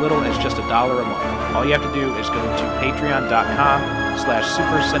for as little as just $1 a month. All you have to do is go to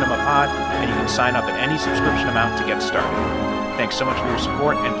patreon.com/supercinemapod and you can sign up at any subscription amount to get started. Thanks so much for your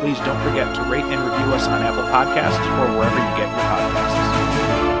support, and please don't forget to rate and review us on Apple Podcasts or wherever you get your podcasts.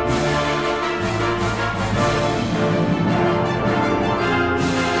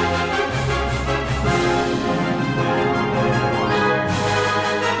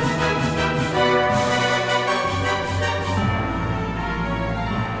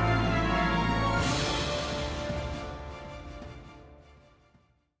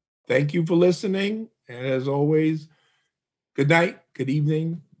 Thank you for listening. And as always, good night, good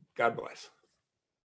evening. God bless.